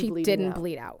so her that from she bleeding didn't out.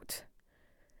 bleed out.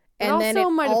 And then it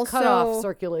might have cut off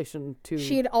circulation too.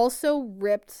 She had also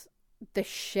ripped the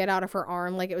shit out of her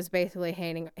arm, like it was basically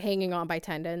hanging on by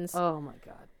tendons. Oh my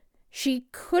God. She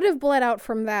could have bled out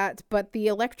from that, but the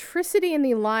electricity in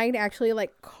the line actually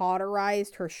like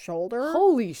cauterized her shoulder.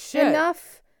 Holy shit.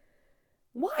 Enough.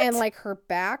 What? And like her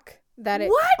back that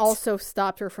it also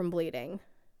stopped her from bleeding.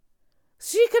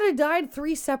 She could have died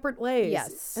 3 separate ways.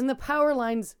 Yes. And the power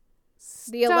lines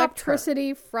the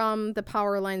electricity from the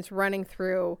power lines running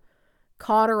through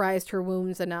cauterized her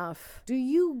wounds enough. Do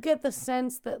you get the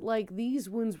sense that like these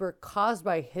wounds were caused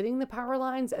by hitting the power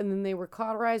lines and then they were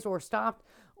cauterized or stopped,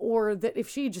 or that if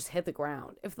she just hit the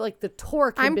ground, if like the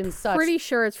torque had been such? I'm pretty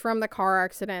sure it's from the car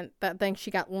accident that then she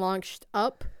got launched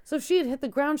up. So if she had hit the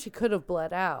ground, she could have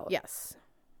bled out. Yes.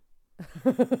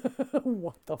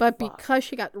 What the But fuck? because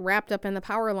she got wrapped up in the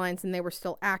power lines and they were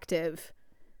still active,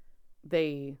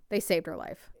 they saved her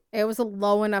life. It was a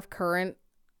low enough current,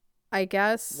 I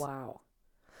guess. Wow.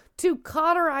 To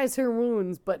cauterize her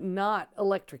wounds, but not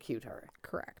electrocute her.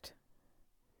 Correct.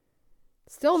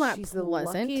 Still not She's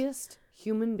pleasant. The luckiest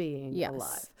human being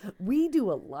alive. We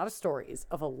do a lot of stories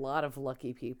of a lot of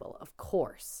lucky people, of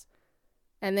course.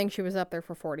 And then she was up there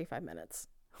for 45 minutes.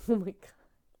 Oh my God.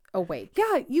 Awake.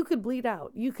 Yeah, you could bleed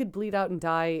out. You could bleed out and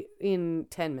die in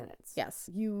 10 minutes. Yes.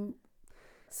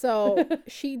 So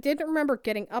she didn't remember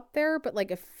getting up there, but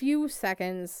like a few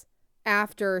seconds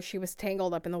after she was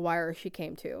tangled up in the wire, she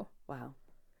came to. Wow.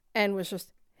 And was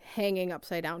just hanging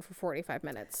upside down for 45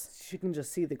 minutes. She can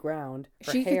just see the ground.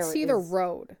 She could see the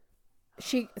road.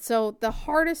 So the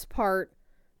hardest part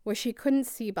was she couldn't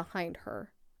see behind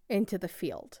her into the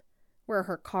field where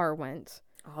her car went.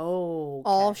 Oh. Okay.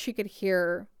 All she could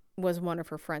hear was one of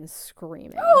her friends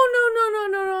screaming. Oh,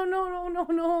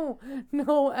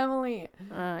 no, Emily.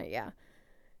 Yeah.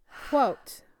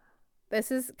 Quote,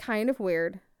 "This is kind of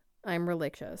weird. I'm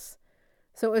religious.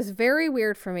 So it was very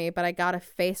weird for me, but I got a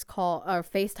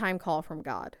FaceTime call from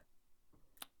God.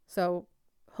 So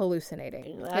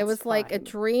hallucinating. It was like a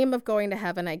dream of going to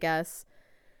heaven, I guess.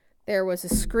 There was a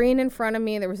screen in front of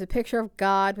me. There was a picture of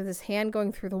God with his hand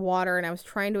going through the water, and I was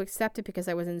trying to accept it because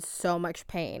I was in so much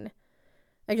pain.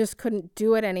 I just couldn't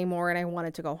do it anymore, and I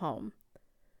wanted to go home.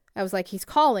 I was like, he's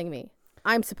calling me.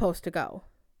 I'm supposed to go.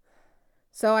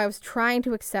 So I was trying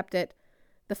to accept it.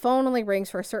 The phone only rings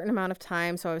for a certain amount of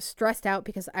time, so I was stressed out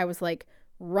because I was like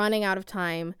running out of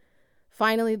time.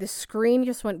 Finally, the screen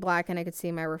just went black and I could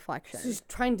see my reflection. She's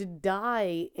trying to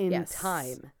die in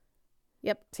time.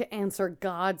 Yep. To answer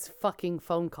God's fucking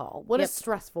phone call. What a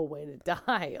stressful way to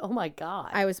die. Oh my God.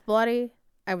 I was bloody.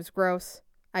 I was gross.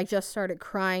 I just started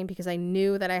crying because I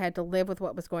knew that I had to live with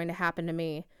what was going to happen to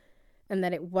me and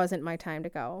that it wasn't my time to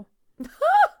go.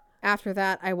 After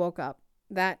that, I woke up.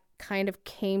 That kind of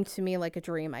came to me like a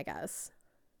dream, I guess.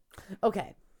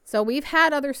 Okay. So we've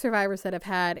had other survivors that have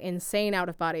had insane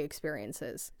out-of-body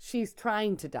experiences. She's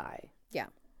trying to die. Yeah.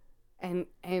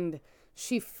 And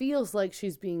she feels like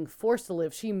she's being forced to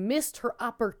live. She missed her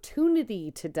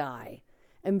opportunity to die,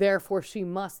 and therefore she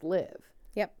must live.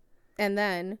 Yep. And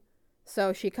then,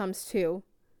 so she comes to.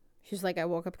 She's like, I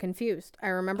woke up confused. I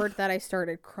remembered that I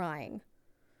started crying.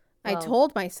 Well, I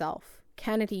told myself,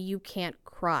 Kennedy, you can't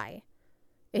cry.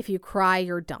 If you cry,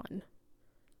 you're done.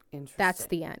 Interesting. That's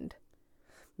the end.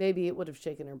 Maybe it would have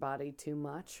shaken her body too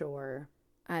much, or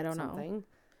I don't something. know.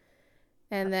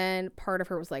 And then part of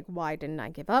her was like, why didn't I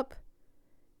give up?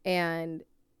 And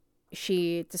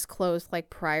she disclosed, like,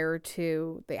 prior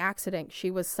to the accident,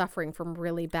 she was suffering from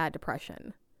really bad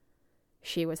depression.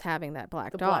 She was having that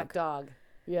black dog. The black dog.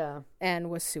 Yeah. And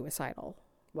was suicidal.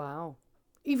 Wow.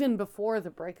 Even before the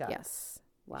breakup. Yes.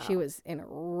 Wow. She was in a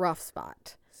rough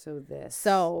spot.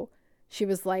 So she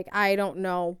was like, I don't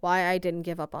know why I didn't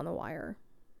give up on the wire.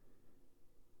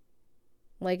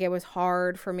 Like, it was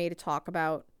hard for me to talk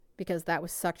about because that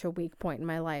was such a weak point in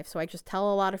my life. So I just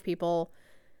tell a lot of people,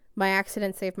 My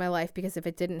accident saved my life because if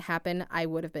it didn't happen, I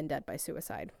would have been dead by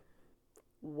suicide.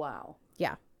 Wow.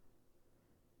 Yeah.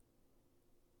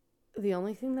 The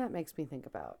only thing that makes me think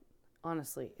about,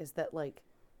 honestly, is that, like,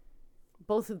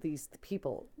 both of these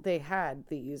people, they had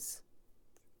these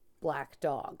black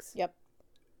dogs. Yep.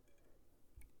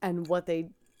 And what they,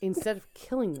 instead of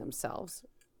killing themselves,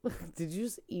 did you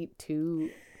just eat two?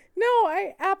 No,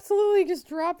 I absolutely just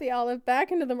dropped the olive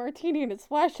back into the martini and it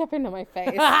splashed up into my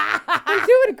face. I'm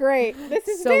doing great. This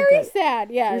is So very good.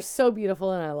 sad. Yes. You're so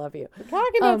beautiful and I love you. We're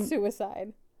talking about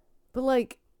suicide. But,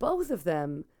 like, both of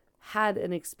them had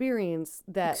an experience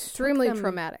that Extremely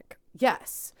traumatic.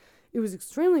 Yes. It was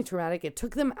extremely traumatic. It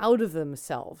took them out of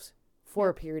themselves for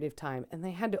a period of time, and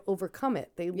they had to overcome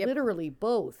it. They literally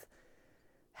both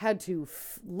had to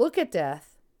look at death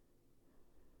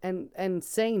and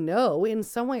say no in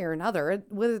some way or another,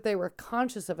 whether they were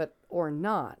conscious of it or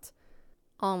not.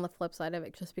 On the flip side of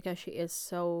it, just because she is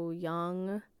so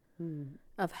young,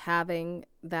 of having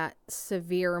that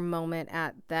severe moment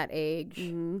at that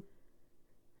age,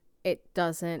 it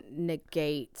doesn't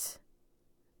negate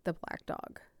the black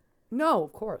dog. No,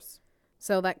 of course.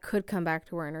 So that could come back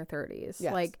to her in her 30s.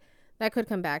 Yes. Like, that could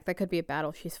come back. That could be a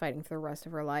battle she's fighting for the rest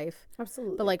of her life.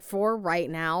 Absolutely. But, like, for right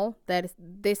now,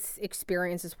 this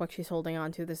experience is what she's holding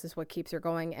on to. This is what keeps her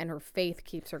going, and her faith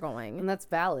keeps her going. And that's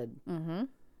valid. Mm-hmm.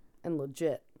 And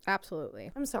legit.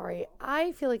 Absolutely. I'm sorry.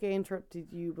 I feel like I interrupted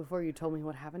you before you told me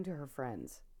what happened to her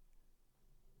friends.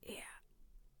 Yeah.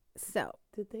 So.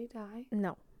 Did they die?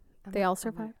 No. They all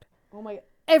survived. Oh my God.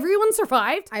 Everyone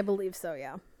survived? I believe so,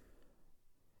 yeah.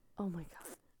 Oh my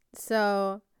God.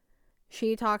 So,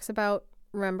 she talks about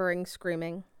remembering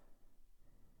screaming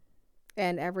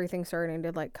and everything starting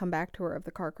to, like, come back to her of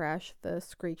the car crash, the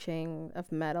screeching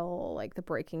of metal, like the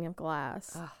breaking of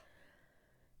glass. Ugh.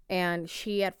 And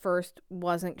she at first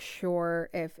wasn't sure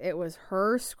if it was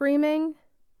her screaming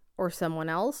or someone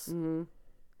else. Mm-hmm.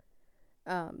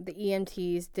 The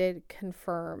EMTs did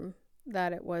confirm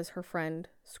that it was her friend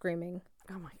screaming.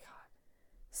 Oh my God.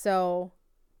 So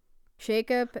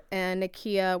Jacob and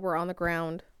Nakia were on the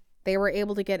ground. They were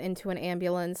able to get into an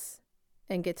ambulance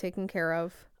and get taken care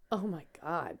of. Oh my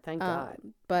God. Thank God.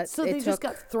 But so they just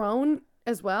got thrown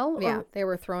as well? Yeah, they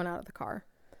were thrown out of the car.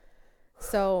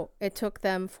 So it took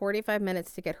them 45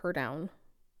 minutes to get her down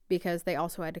because they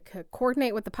also had to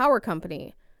coordinate with the power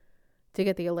company to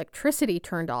get the electricity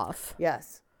turned off.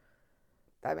 Yes.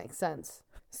 That makes sense.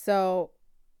 So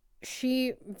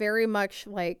she very much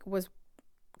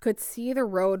could see the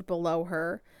road below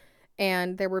her,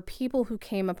 and there were people who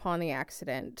came upon the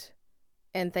accident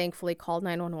and thankfully called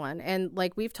 911. And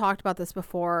like we've talked about this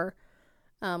before,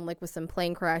 like with some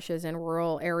plane crashes in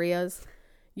rural areas,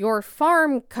 your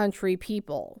farm country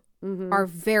people are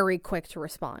very quick to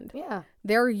respond. Yeah.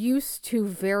 They're used to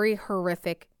very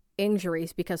horrific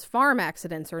injuries because farm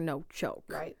accidents are no joke.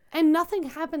 Right. And nothing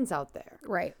happens out there.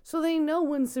 Right. So they know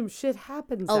when some shit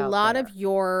happens A out lot there. of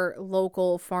your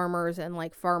local farmers and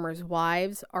like farmers'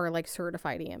 wives are like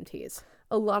certified EMTs.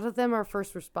 A lot of them are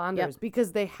first responders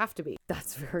because they have to be.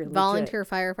 That's very legit. Volunteer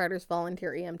firefighters,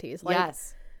 volunteer EMTs. Like,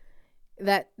 yes.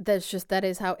 That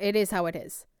is how it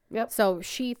is. Yep. So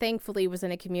she thankfully was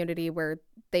in a community where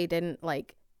they didn't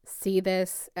like see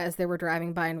this as they were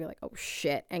driving by and be like, oh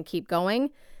shit, and keep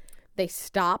going. They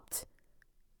stopped.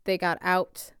 They got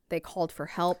out. They called for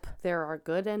help. There are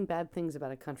good and bad things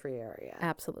about a country area.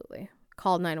 Absolutely.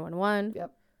 Called 911.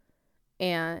 Yep.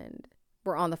 And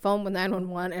we're on the phone with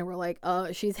 911 and we're like,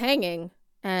 she's hanging.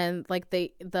 And like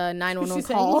the 911 She's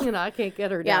call. hanging and I can't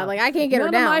get her down. Yeah, like I can't get her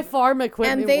down. None of my farm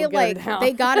equipment and they will get her down.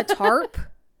 they got a tarp.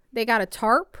 They got a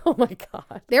tarp. Oh my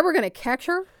God. They were going to catch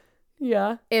her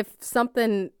Yeah. if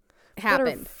something But her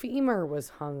happened. femur was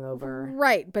hung over.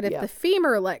 Right. But if Yeah. the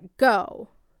femur let go,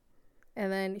 and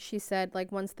then she said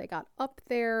like once they got up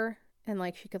there and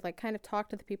like she could like kind of talk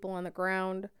to the people on the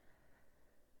ground.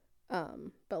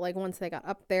 But like once they got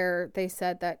up there, they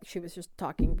said that she was just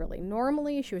talking really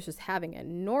normally. She was just having a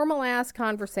normal ass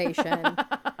conversation.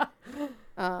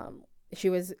 She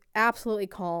was absolutely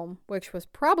calm, which was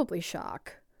probably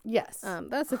shock. Yes.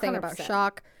 That's the thing about 100%.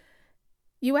 shock.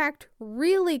 You act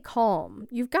really calm.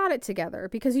 You've got it together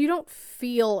because you don't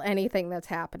feel anything that's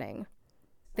happening.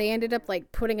 They ended up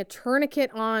like putting a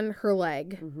tourniquet on her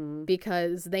leg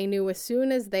because they knew as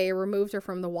soon as they removed her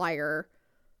from the wire,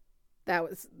 that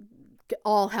was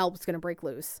all hell was going to break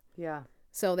loose. Yeah.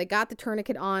 So they got the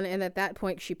tourniquet on, and at that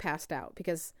point she passed out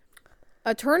because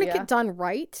a tourniquet done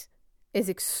right is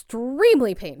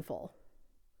extremely painful.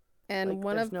 And Like,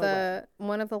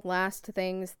 one of the last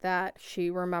things that she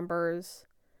remembers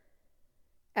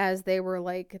as they were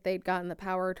like they'd gotten the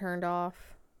power turned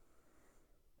off,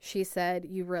 She said,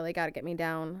 "You really got to get me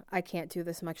down. I can't do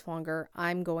this much longer.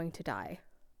 I'm going to die."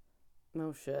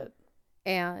 No shit.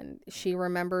 And she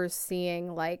remembers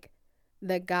seeing, like,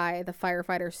 the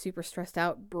firefighter, super stressed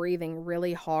out, breathing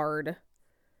really hard,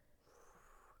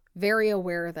 very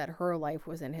aware that her life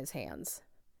was in his hands.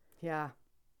 Yeah.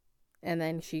 And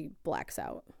then she blacks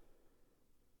out.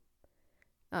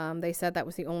 They said that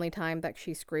was the only time that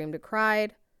she screamed or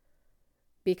cried,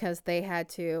 because they had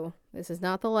to, this is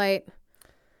not the light,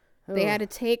 they had to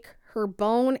take her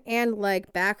bone and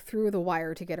leg back through the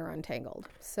wire to get her untangled.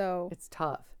 So it's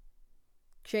tough.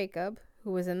 Jacob,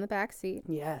 who was in the back seat,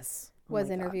 yes, was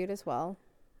interviewed as well.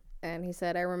 And he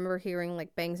said, "I remember hearing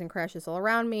like bangs and crashes all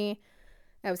around me.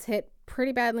 I was hit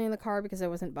pretty badly in the car because I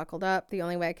wasn't buckled up. The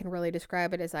only way I can really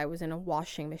describe it is I was in a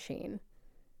washing machine.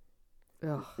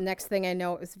 Ugh. Next thing I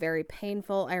know, it was very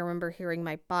painful. I remember hearing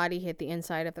my body hit the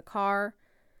inside of the car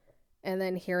and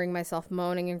then hearing myself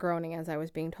moaning and groaning as I was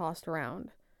being tossed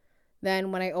around.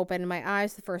 Then when I opened my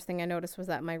eyes, the first thing I noticed was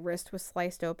that my wrist was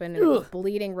sliced open and it was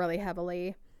bleeding really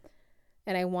heavily.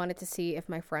 And I wanted to see if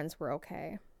my friends were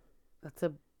okay." That's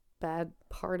a bad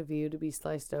part of you to be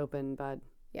sliced open, bud.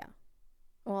 Yeah.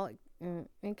 Well,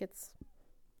 it gets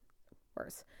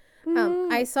worse.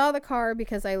 I saw the car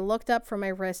because I looked up from my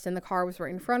wrist and the car was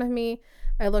right in front of me.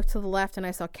 I looked to the left and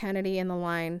I saw Kennedy in the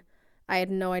line. I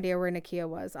had no idea where Nakia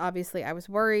was. Obviously, I was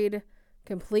worried,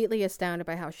 completely astounded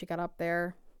by how she got up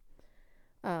there.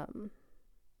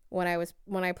 When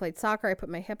I played soccer, I put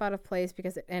my hip out of place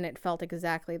and it felt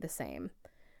exactly the same.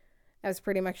 I was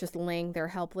pretty much just laying there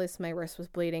helpless. My wrist was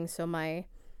bleeding, so I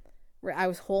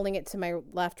was holding it to my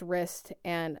left wrist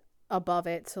and above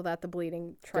it so that the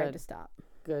bleeding tried to stop.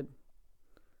 Good.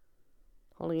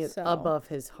 Holding it above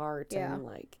his heart and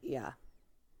yeah.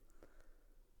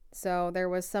 So there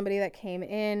was somebody that came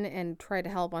in and tried to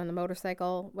help on the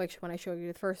motorcycle, which when I showed you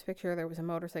the first picture, there was a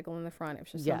motorcycle in the front. It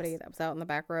was just somebody that was out in the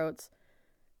back roads.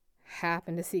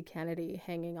 Happened to see Kennedy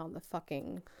hanging on the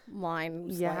fucking line.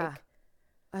 Yeah.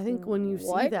 I think when you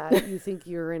see that, you think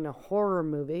you're in a horror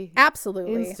movie.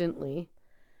 Absolutely. Instantly.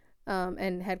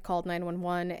 And had called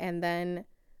 911 and then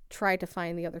tried to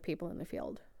find the other people in the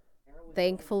field.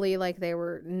 Thankfully, like, they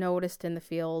were noticed in the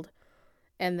field.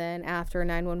 And then after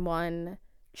 911,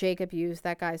 Jacob used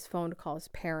that guy's phone to call his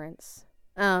parents.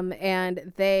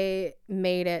 And they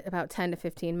made it about 10 to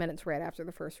 15 minutes right after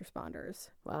the first responders.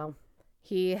 Wow.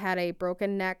 He had a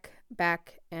broken neck,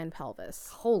 back, and pelvis.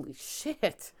 Holy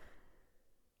shit.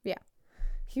 Yeah.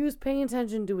 He was paying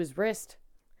attention to his wrist.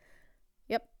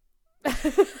 Yep.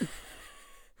 I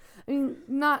mean,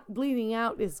 not bleeding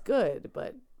out is good,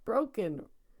 but broken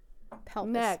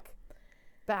pelvis. Neck,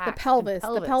 back, the pelvis.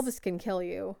 The pelvis can kill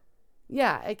you.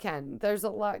 Yeah, it can. There's a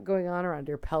lot going on around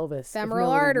your pelvis.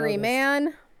 Femoral artery,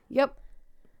 man. Yep.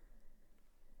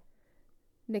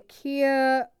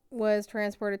 Nakia was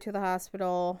transported to the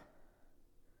hospital.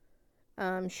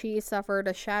 She suffered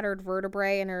a shattered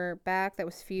vertebrae in her back that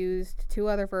was fused to 2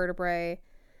 other vertebrae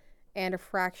and a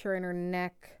fracture in her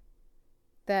neck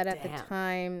that at the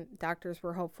time doctors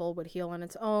were hopeful would heal on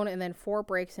its own, and then 4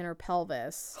 breaks in her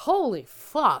pelvis. Holy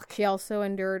fuck. She also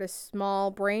endured a small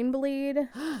brain bleed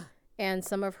and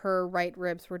some of her right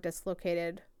ribs were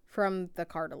dislocated from the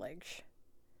cartilage.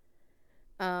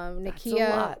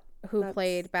 Nakia, who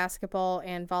played basketball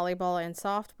and volleyball and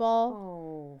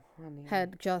softball,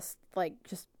 had just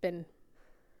been...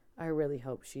 I really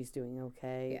hope she's doing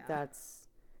okay. Yeah. That's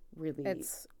really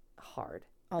hard.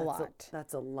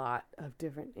 That's a lot of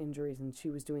different injuries, and she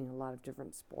was doing a lot of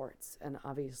different sports, and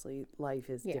obviously life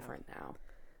is different now.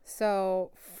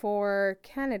 So for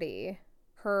Kennedy,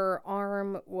 her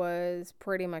arm was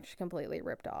pretty much completely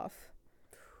ripped off.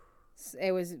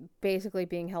 It was basically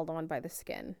being held on by the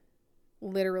skin.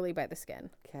 Literally by the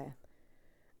skin. Okay.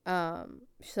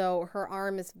 So her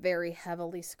arm is very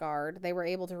heavily scarred. They were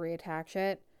able to reattach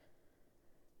it.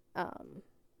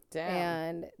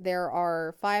 And there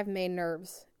are 5 main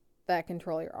nerves that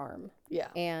control your arm. Yeah.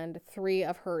 And 3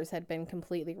 of hers had been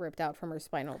completely ripped out from her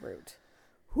spinal root.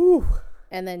 Whew.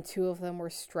 And then 2 of them were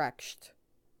stretched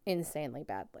insanely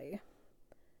badly.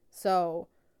 So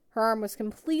her arm was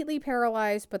completely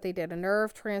paralyzed, but they did a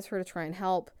nerve transfer to try and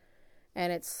help.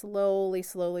 And it's slowly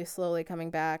coming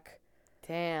back.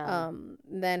 Damn.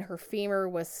 Then her femur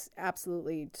was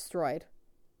absolutely destroyed.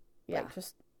 Yeah.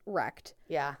 Just wrecked.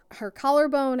 Yeah. Her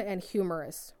collarbone and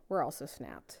humerus were also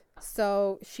snapped.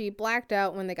 So she blacked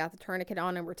out when they got the tourniquet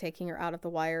on and were taking her out of the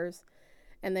wires.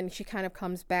 And then she kind of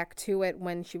comes back to it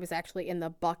when she was actually in the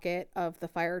bucket of the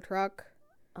fire truck.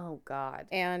 Oh, God.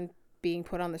 And being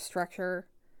put on the stretcher.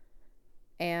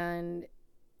 And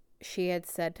she had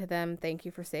said to them, "Thank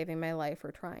you for saving my life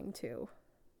or trying to."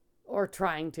 Or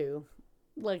trying to.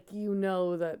 Like, you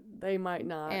know that they might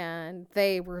not. And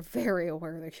they were very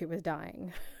aware that she was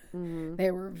dying. Mm-hmm.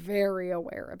 They were very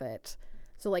aware of it.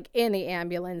 So, like, in the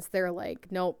ambulance, they're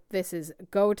like, nope, this is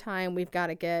go time. We've got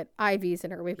to get IVs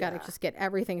in her. We've got to just get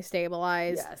everything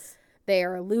stabilized. Yes. They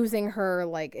are losing her.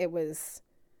 Like, it was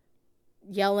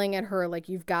yelling at her, like,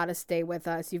 you've got to stay with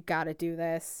us. You've got to do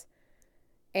this.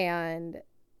 And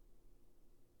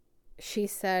she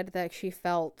said that she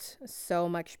felt so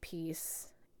much peace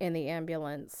in the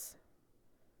ambulance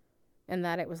and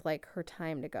that it was like her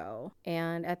time to go.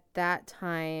 And at that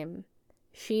time,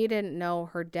 she didn't know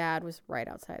her dad was right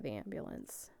outside the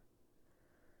ambulance.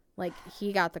 Like,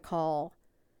 he got the call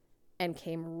and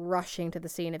came rushing to the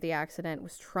scene of the accident,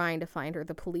 was trying to find her.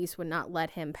 The police would not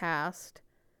let him past.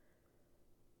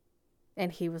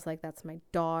 And he was like, that's my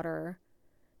daughter.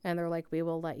 And they're like, we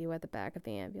will let you at the back of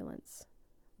the ambulance.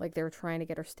 Like, they're trying to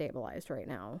get her stabilized right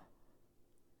now.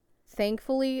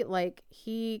 Thankfully, like,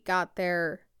 he got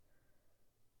there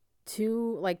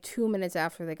 2 minutes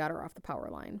after they got her off the power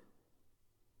line.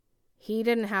 He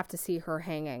didn't have to see her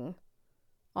hanging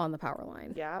on the power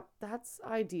line. Yeah, that's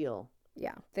ideal.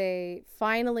 Yeah. They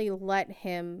finally let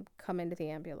him come into the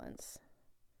ambulance.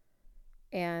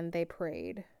 And they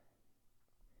prayed.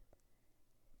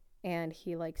 And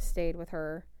he, like, stayed with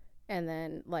her. And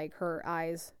then, like, her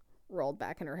eyes rolled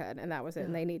back in her head. And that was it.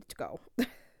 And they needed to go.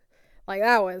 Like,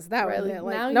 that was it.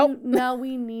 Like, Now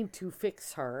we need to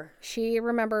fix her. She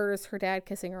remembers her dad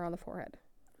kissing her on the forehead.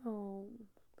 Oh,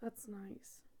 that's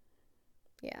nice.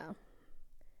 Yeah.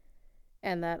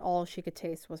 And that all she could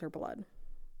taste was her blood.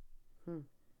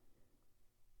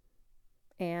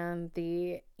 And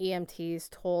the EMTs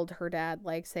told her dad,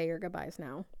 like, say your goodbyes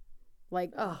now.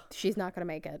 Like, she's not going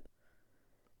to make it.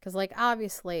 Because, like,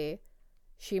 obviously,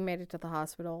 she made it to the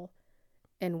hospital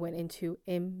and went into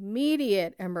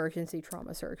immediate emergency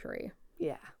trauma surgery.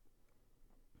 Yeah.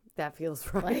 That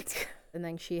feels right. Like, and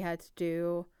then she had to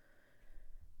do,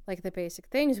 like, the basic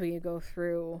things when you go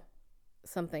through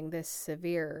something this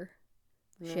severe.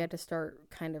 Yeah. She had to start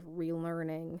kind of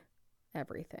relearning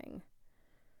everything.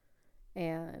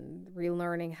 And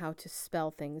relearning how to spell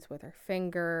things with her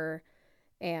finger.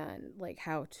 And, like,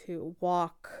 how to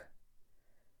walk.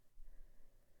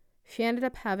 She ended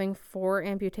up having 4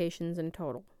 amputations in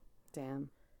total.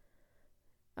 Damn.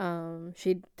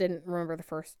 She didn't remember the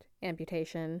first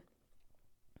amputation.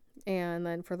 And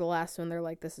then for the last one, they're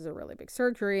like, this is a really big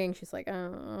surgery. And she's like, I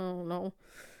don't know.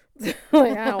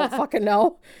 Like, I don't fucking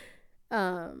know.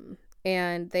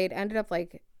 And they'd ended up,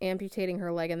 like, amputating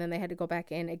her leg. And then they had to go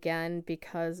back in again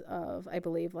because of, I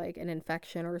believe, like, an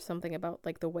infection or something about,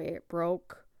 like, the way it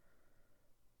broke.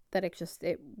 That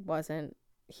it wasn't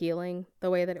healing the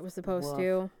way that it was supposed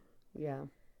to. Yeah.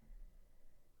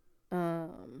 I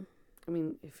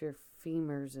mean, if your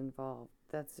femur's involved,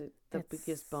 that's it, the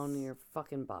biggest bone in your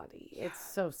fucking body. Yeah. It's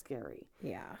so scary.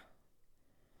 Yeah.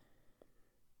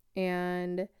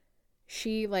 And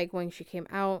she, like, when she came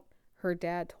out, her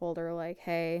dad told her, like,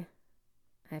 hey,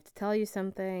 I have to tell you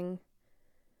something.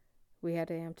 We had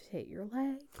to amputate your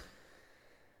leg.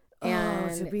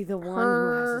 And to be the one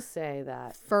who has to say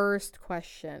that. First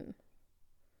question,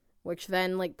 which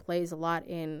then, like, plays a lot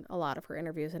in a lot of her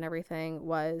interviews and everything,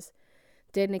 was,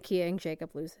 did Nakia and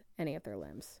Jacob lose any of their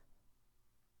limbs?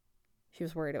 She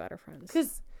was worried about her friends.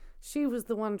 Because she was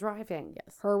the one driving.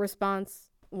 Yes. Her response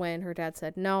when her dad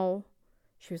said no,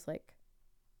 she was like,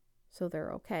 so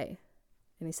they're okay?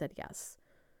 And he said yes.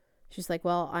 She's like,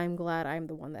 well, I'm glad I'm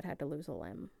the one that had to lose a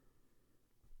limb.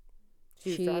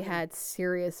 She had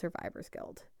serious survivor's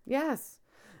guilt. Yes.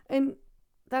 And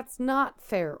that's not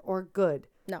fair or good.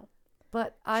 No.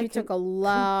 But she took a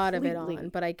lot of it on,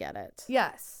 but I get it.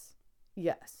 Yes.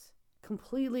 Yes.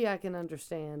 Completely I can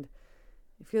understand.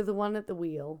 If you're the one at the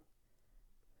wheel,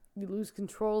 you lose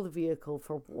control of the vehicle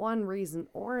for one reason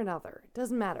or another. It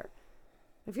doesn't matter.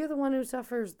 If you're the one who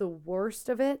suffers the worst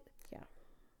of it, yeah,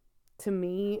 to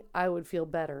me, I would feel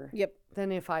better. Yep.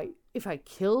 Than if I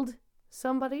killed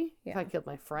somebody, yeah, if I killed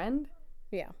my friend.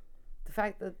 Yeah. The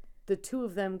fact that the two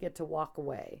of them get to walk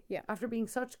away. Yeah. After being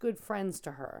such good friends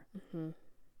to her. Mm-hmm.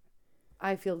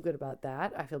 I feel good about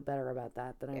that. I feel better about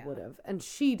that than I would have. And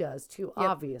she does too,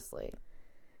 obviously.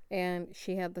 And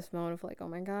she had this moment of like, oh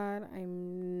my God,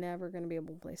 I'm never going to be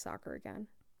able to play soccer again.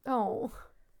 Oh.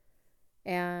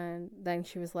 And then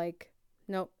she was like,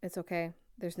 nope, it's okay.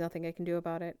 There's nothing I can do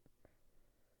about it.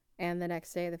 And the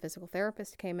next day, the physical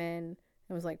therapist came in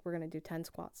and was like, we're going to do 10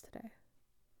 squats today.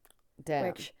 Damn.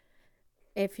 Which,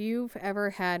 if you've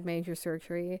ever had major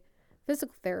surgery,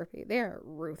 physical therapy, they are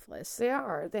ruthless. They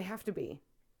are. They have to be.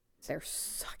 They're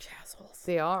such assholes.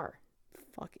 They are.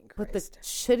 Fucking Christ. But the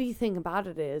shitty thing about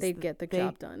it is they'd get the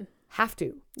job done. Have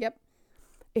to. Yep.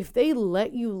 If they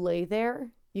let you lay there,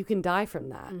 you can die from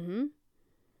that. Mm-hmm.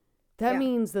 That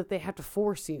means that they have to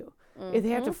force you. Mm-hmm. If they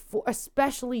have to,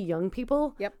 especially young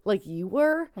people, like you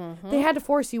were, they had to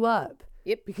force you up.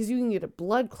 Yep. Because you can get a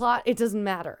blood clot. It doesn't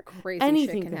matter. Crazy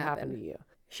Anything shit can happen to you.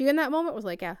 She, in that moment, was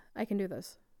like, yeah, I can do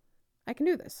this. I can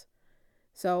do this.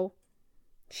 So,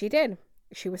 she did.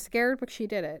 She was scared, but she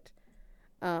did it.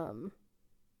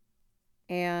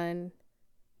 And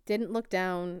didn't look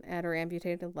down at her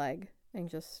amputated leg and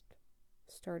just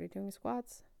started doing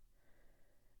squats.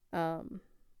 And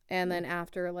then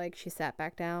after, like, she sat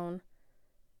back down,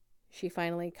 she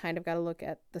finally kind of got a look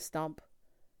at the stump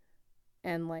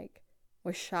and, like,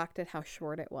 was shocked at how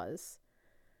short it was.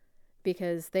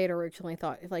 Because they'd originally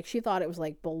thought, like, she thought it was,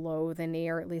 like, below the knee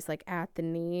or at least, like, at the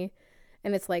knee.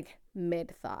 And it's, like,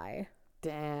 mid-thigh.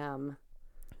 Damn.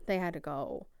 They had to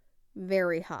go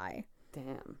very high.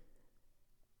 Damn.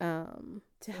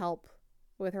 To help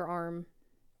with her arm.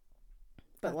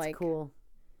 But, that's like, cool.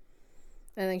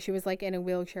 And then she was, like, in a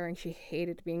wheelchair, and she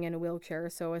hated being in a wheelchair.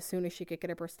 So as soon as she could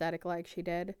get a prosthetic leg, she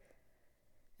did.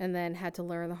 And then had to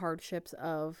learn the hardships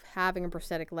of having a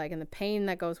prosthetic leg and the pain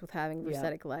that goes with having a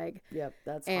prosthetic leg. Yep,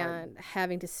 that's hard. And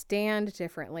having to stand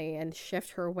differently and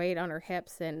shift her weight on her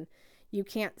hips. And you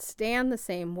can't stand the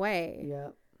same way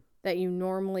that you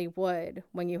normally would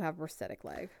when you have a prosthetic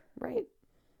leg. Right.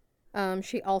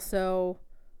 She also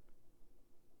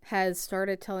has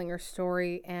started telling her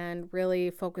story and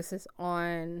really focuses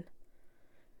on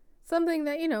something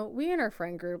that, you know, we in our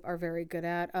friend group are very good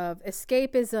at, of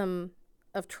escapism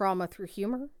of trauma through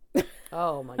humor.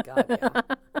 Oh my God, yeah.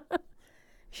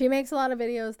 She makes a lot of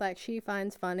videos that she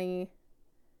finds funny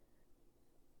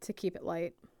to keep it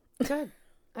light. Good.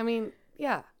 I mean,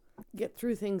 yeah. Get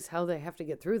through things how they have to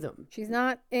get through them. She's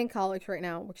not in college right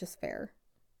now, which is fair.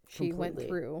 She Completely. went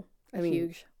through a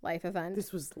huge life event.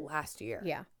 This was last year.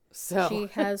 Yeah. So she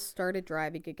has started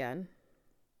driving again.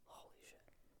 Holy shit.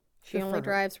 She only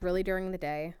drives really during the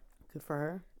day. Good for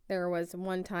her. There was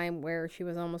one time where she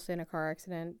was almost in a car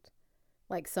accident.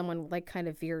 Like, someone, like, kind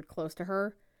of veered close to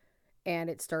her. And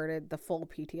it started the full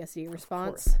PTSD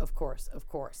response. Of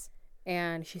course.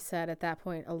 And she said at that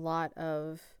point, a lot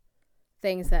of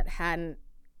things that hadn't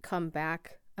come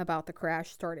back about the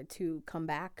crash started to come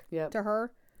back to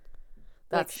her.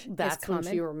 That's when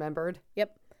she remembered.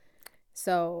 Yep.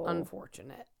 So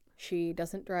unfortunate. She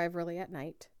doesn't drive really at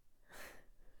night.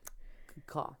 Good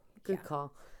call. Good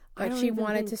call. But she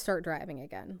wanted to start driving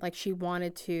again. Like, she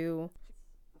wanted to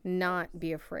not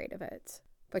be afraid of it.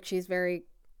 But she's very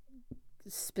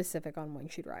specific on when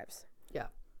she drives. Yeah.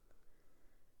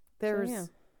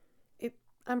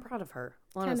 I'm proud of her,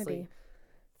 honestly. Kennedy.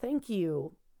 Thank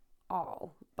you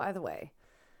all, by the way,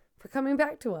 for coming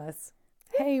back to us.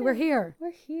 Hey, we're here.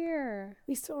 We're here.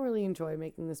 We still really enjoy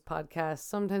making this podcast.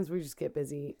 Sometimes we just get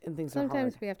busy and things are hard.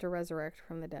 Sometimes we have to resurrect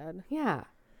from the dead. Yeah.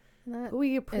 That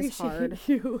we appreciate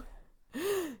you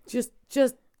just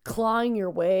clawing your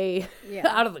way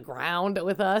out of the ground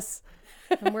with us.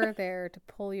 And we're there to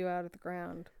pull you out of the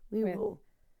ground. We will.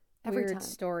 Every weird time.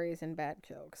 Stories and bad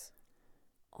jokes.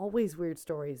 Always weird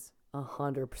stories.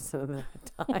 100% of the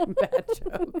time, bad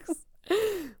jokes.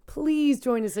 Please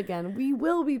join us again. We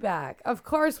will be back. Of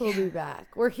course we'll be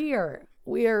back. We're here.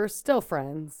 We are still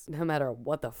friends, no matter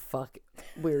what the fuck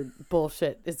weird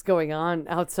bullshit is going on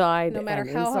outside and inside. No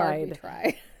matter how hard we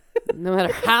try. No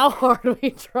matter how hard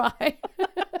we try.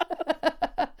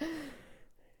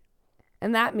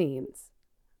 And that means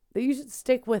that you should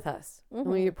stick with us. Mm-hmm.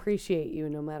 And we appreciate you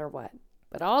no matter what.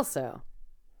 But also,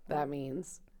 that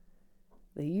means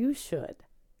that you should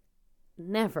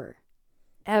never,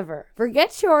 ever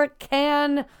forget your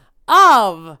can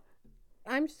of...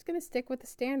 I'm just going to stick with the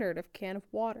standard of can of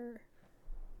water.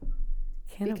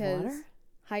 Can of water?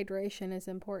 Hydration is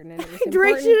important. And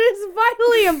Hydration is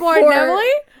vitally important,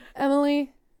 Emily.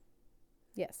 Emily.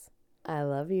 Yes. I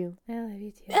love you. I love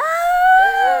you too.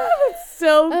 It's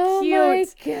so cute. My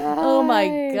God. Oh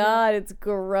my God. It's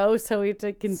gross how we have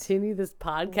to continue this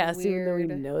podcast even though we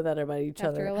know that about each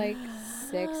other. After like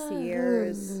 6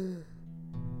 years.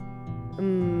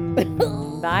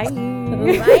 Bye.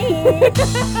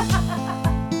 Bye.